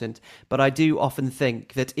important. But I do often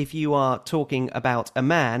think that if you are talking about a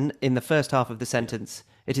man in the first half of the sentence,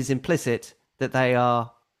 it is implicit that they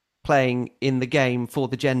are playing in the game for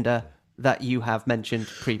the gender that you have mentioned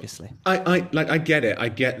previously. I get it. I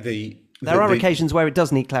get There are occasions where it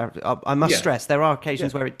does need clarity. I must stress, there are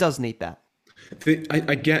occasions where it does need that.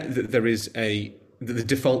 I get that there is the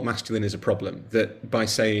default masculine is a problem, that by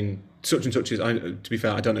saying such and such is, to be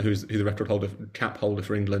fair, I don't know who the record holder, cap holder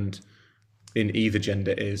for England in either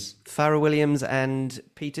gender is. Farrah Williams and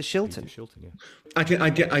Peter Shilton. I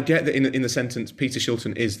get that in the sentence, Peter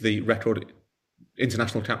Shilton is the record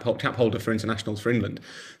international cap holder for internationals for England.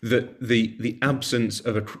 That the absence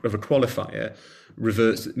of a qualifier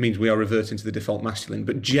means we are reverting to the default masculine.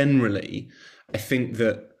 But generally, I think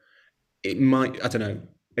that it might, I don't know.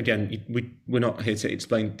 Again, we're not here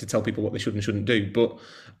to tell people what they should and shouldn't do, but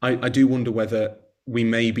I do wonder whether we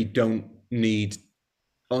maybe don't need,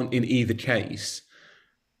 in either case,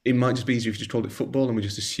 it might just be easier if you just called it football and we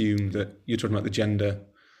just assume that you're talking about the gender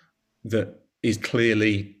that is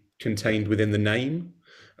clearly contained within the name.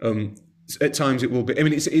 At times it will be. I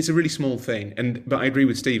mean, it's a really small thing, but I agree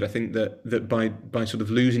with Steve. I think that by sort of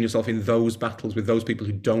losing yourself in those battles with those people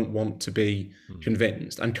who don't want to be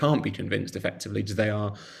convinced and can't be convinced effectively, because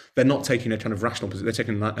they're not taking a kind of rational position. They're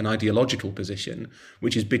taking an ideological position,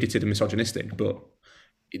 which is bigoted and misogynistic, but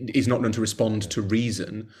is not going to respond to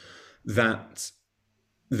reason. That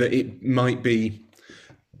it might be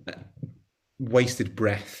wasted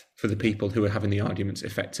breath for the people who are having the arguments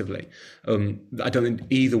effectively. I don't think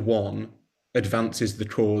either one advances the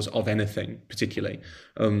cause of anything particularly.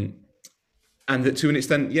 And that to an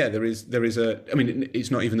extent, there is I mean,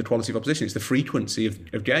 it's not even the quality of opposition, it's the frequency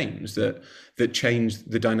of games that change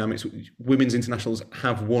the dynamics. Women's internationals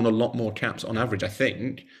have won a lot more caps on average, I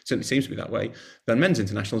think, certainly seems to be that way, than men's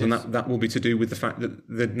internationals. Yes. And that will be to do with the fact that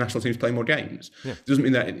the national teams play more games. Yeah. It doesn't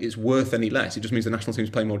mean that it's worth any less, it just means the national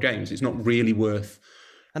teams play more games. It's not really worth...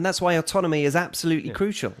 And that's why autonomy is absolutely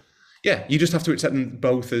crucial. Yeah, you just have to accept them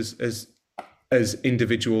both as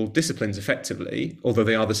individual disciplines effectively, although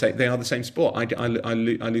they are the same sport. I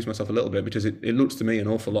lose myself a little bit because it looks to me an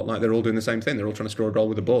awful lot like they're all doing the same thing. They're all trying to score a goal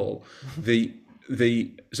with a ball.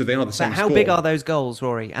 So they are the same. But how sport. big are those goals,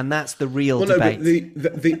 Rory? And that's the real debate.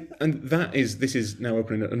 This is now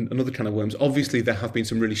opening another can of worms. Obviously, there have been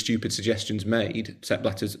some really stupid suggestions made. Sepp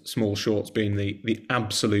Blatter's small shorts being the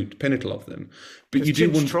absolute pinnacle of them. But you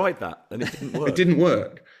tried that and it didn't work. It didn't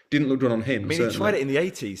work. Didn't look good on him. I mean, certainly. He tried it in the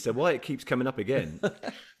 80s, so why it keeps coming up again?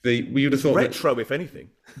 You'd have thought retro, if anything.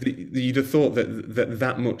 You'd have thought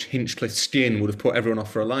that much Hinchcliffe skin would have put everyone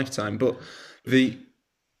off for a lifetime. But the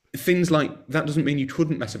things like that doesn't mean you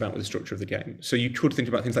couldn't mess about with the structure of the game. So you could think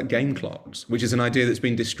about things like game clocks, which is an idea that's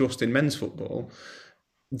been discussed in men's football.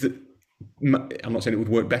 I'm not saying it would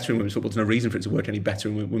work better in women's football. There's no reason for it to work any better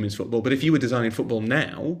in women's football. But if you were designing football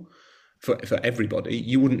now, for everybody,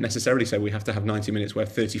 you wouldn't necessarily say we have to have 90 minutes where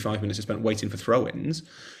 35 minutes are spent waiting for throw-ins.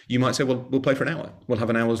 You might say, well, we'll play for an hour. We'll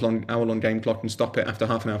have an hour-long game clock and stop it after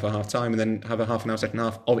half an hour for half-time and then have a half an hour second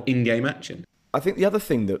half of in-game action. I think the other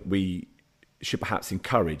thing that we should perhaps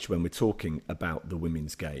encourage when we're talking about the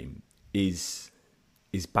women's game is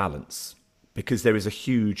balance, because there is a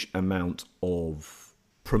huge amount of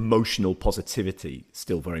promotional positivity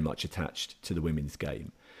still very much attached to the women's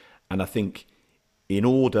game. And I think in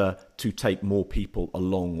order to take more people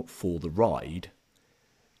along for the ride,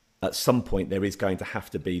 at some point there is going to have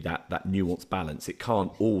to be that nuanced balance. It can't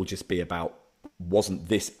all just be about, wasn't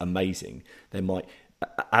this amazing? There might,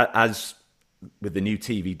 as with the new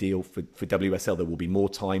TV deal for WSL, there will be more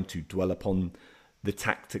time to dwell upon the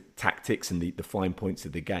tactics and the fine points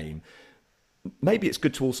of the game. Maybe it's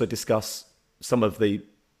good to also discuss some of the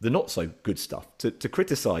not so good stuff, to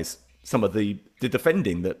criticise some of the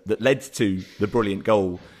defending that led to the brilliant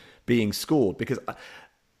goal being scored, because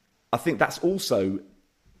I think that's also,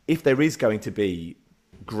 if there is going to be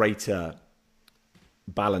greater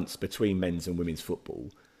balance between men's and women's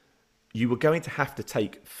football, you are going to have to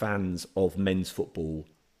take fans of men's football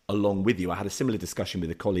along with you. I had a similar discussion with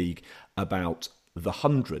a colleague about the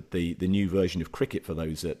 100, the new version of cricket, for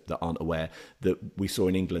those that aren't aware, that we saw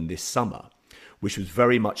in England this summer, which was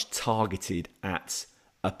very much targeted at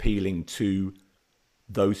appealing to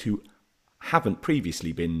those who haven't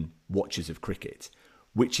previously been watchers of cricket,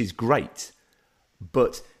 which is great.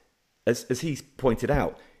 But as he's pointed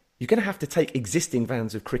out, you're going to have to take existing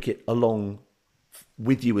fans of cricket along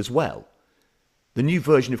with you as well. The new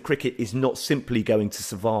version of cricket is not simply going to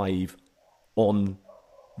survive on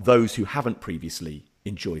those who haven't previously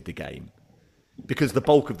enjoyed the game, because the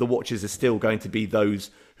bulk of the watchers are still going to be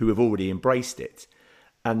those who have already embraced it.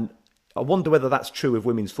 And I wonder whether that's true of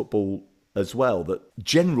women's football as well, that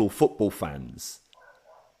general football fans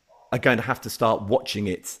are going to have to start watching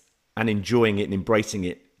it and enjoying it and embracing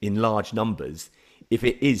it in large numbers if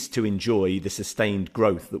it is to enjoy the sustained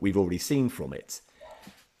growth that we've already seen from it.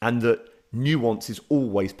 And that nuance is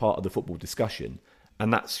always part of the football discussion.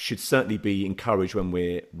 And that should certainly be encouraged when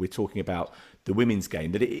we're talking about the women's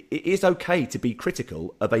game, that it is okay to be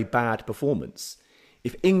critical of a bad performance.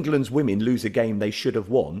 If England's women lose a game they should have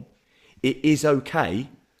won, it is okay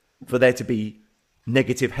for there to be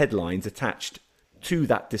negative headlines attached to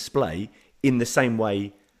that display in the same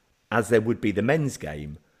way as there would be the men's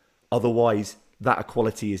game. Otherwise, that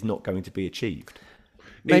equality is not going to be achieved.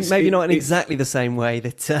 Maybe not in exactly the same way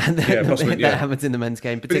that happens in the men's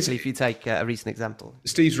game, particularly if you take a recent example.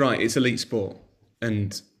 Steve's right, it's elite sport.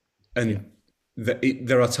 And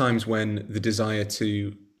there are times when the desire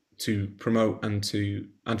to promote and to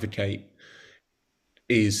advocate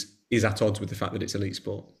is at odds with the fact that it's elite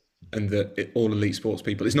sport, and that all elite sports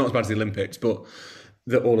people, it's not as bad as the Olympics, but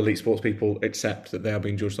that all elite sports people accept that they are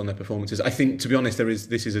being judged on their performances. I think, to be honest,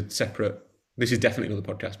 this is definitely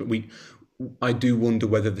another podcast, but I do wonder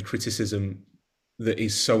whether the criticism that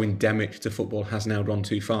is so endemic to football has now gone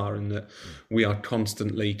too far, and that we are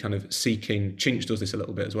constantly kind of seeking, Chinch does this a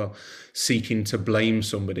little bit as well, seeking to blame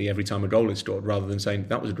somebody every time a goal is scored rather than saying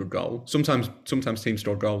that was a good goal. Sometimes teams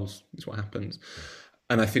score goals, is what happens.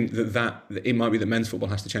 And I think that it might be that men's football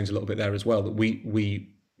has to change a little bit there as well, that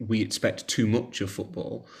we expect too much of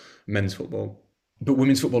football, men's football. But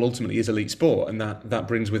women's football ultimately is elite sport, and that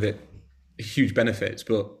brings with it huge benefits,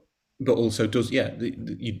 but also does, you're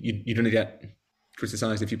going to get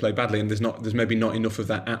criticised if you play badly, and there's maybe not enough of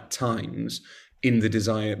that at times in the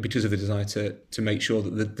desire, because of the desire to make sure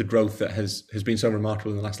that the growth that has been so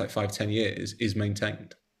remarkable in the last 5-10 years is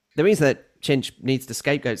maintained. The reason that Chinch needs to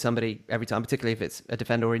scapegoat somebody every time, particularly if it's a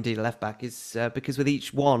defender or indeed a left back, is because with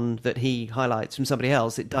each one that he highlights from somebody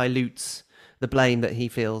else, it dilutes the blame that he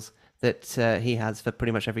feels that he has for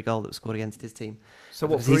pretty much every goal that was scored against his team. So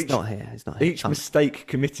what? He's not here. Each mistake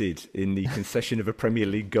committed in the concession of a Premier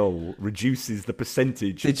League goal reduces the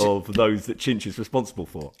percentage of those that Chinch is responsible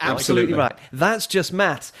for. Absolutely right. That's just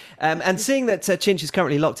maths. And seeing that Chinch is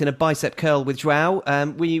currently locked in a bicep curl with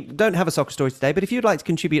João, we don't have a soccer story today, but if you'd like to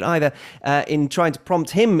contribute either in trying to prompt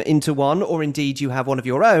him into one, or indeed you have one of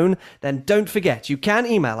your own, then don't forget, you can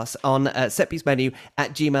email us on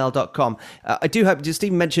setpiecemenu@gmail.com. I do hope, just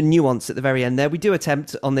Stephen mentioned nuance at the very end there. We do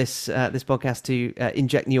attempt on this podcast to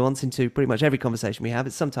inject nuance into pretty much every conversation we have.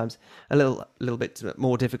 It's sometimes a little bit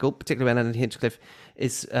more difficult, particularly when Alan Hinchcliffe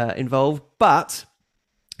is involved. But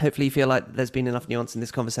hopefully you feel like there's been enough nuance in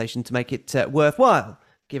this conversation to make it worthwhile,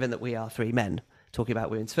 given that we are three men talking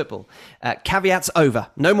about women's football. Caveats over.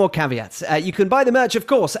 No more caveats. You can buy the merch, of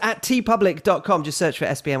course, at tpublic.com. Just search for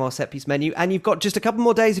SPM or Set Piece Menu. And you've got just a couple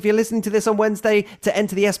more days, if you're listening to this on Wednesday, to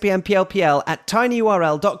enter the SPM PLPL at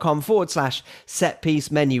tinyurl.com/Set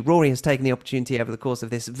Piece Menu. Rory has taken the opportunity over the course of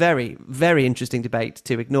this very, very interesting debate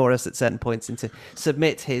to ignore us at certain points and to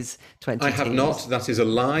submit his 20 I have teams. not. That is a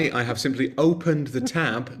lie. I have simply opened the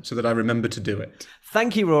tab so that I remember to do it.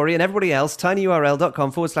 Thank you, Rory, and everybody else.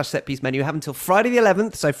 tinyurl.com/Set Piece Menu. You have until Friday the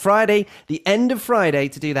 11th, so Friday, the end of Friday,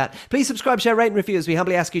 to do that. Please subscribe, share, rate, and review as we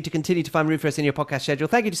humbly ask you to continue to find room for us in your podcast schedule.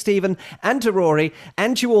 Thank you to Stephen and to Rory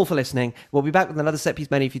and to you all for listening. We'll be back with another Set Piece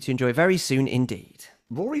Menu for you to enjoy very soon indeid.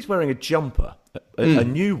 Rory's wearing a jumper, a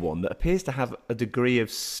new one that appears to have a degree of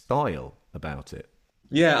style about it.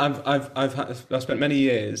 Yeah, I've spent many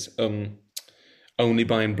years only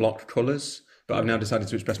buying block colours, but I've now decided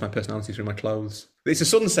to express my personality through my clothes. It's a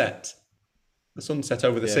sunset. The sunset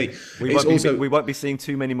over the sea. We won't be seeing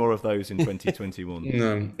too many more of those in 2021.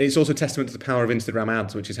 No, it's also testament to the power of Instagram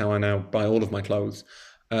ads, which is how I now buy all of my clothes.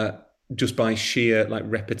 Just by sheer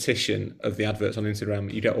repetition of the adverts on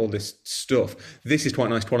Instagram, you get all this stuff. This is quite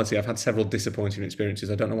nice quality. I've had several disappointing experiences.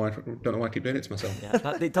 I don't know why I keep doing it to myself.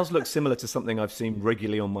 Yeah, it does look similar to something I've seen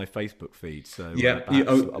regularly on my Facebook feed. So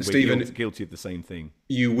Stephen, guilty of the same thing.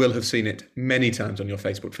 You will have seen it many times on your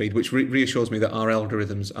Facebook feed, which reassures me that our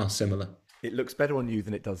algorithms are similar. It looks better on you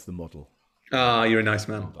than it does the model. Ah, you're a nice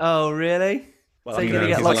man. Oh, really? Well, so you're going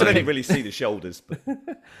to get lots. I don't really see the shoulders, but.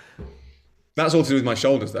 That's all to do with my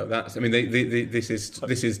shoulders, though.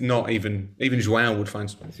 This is not even João would find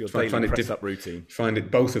it press-up routine. Find it,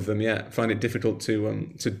 both of them, yeah. Find it difficult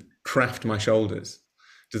to craft my shoulders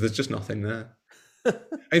because there's just nothing there.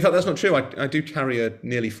 In fact, that's not true. I do carry a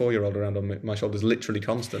nearly 4-year-old around on my shoulders literally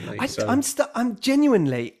constantly. I'm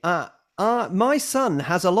genuinely. My son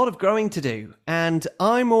has a lot of growing to do, and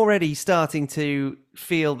I'm already starting to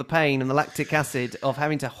feel the pain and the lactic acid of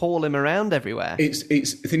having to haul him around everywhere.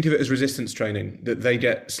 It's think of it as resistance training, that they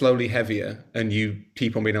get slowly heavier and you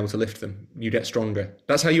keep on being able to lift them. You get stronger.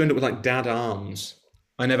 That's how you end up with dad arms.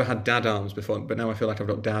 I never had dad arms before, but now I feel like I've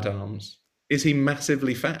got dad arms. Is he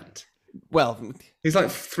massively fat? Well, he's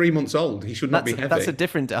 3 months old. He should not be heavy. That's a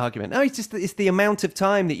different argument. No, it's the amount of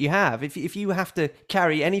time that you have. If you have to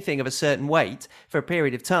carry anything of a certain weight for a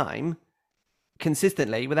period of time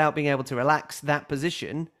consistently without being able to relax that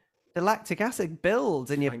position, the lactic acid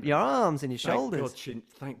builds in your arms and your shoulders.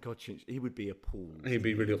 Thank God, Chinch. He would be appalled. He'd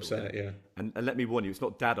be really upset, yeah. And let me warn you, it's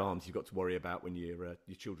not dad arms you've got to worry about when your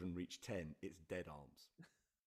children reach 10. It's dead arms.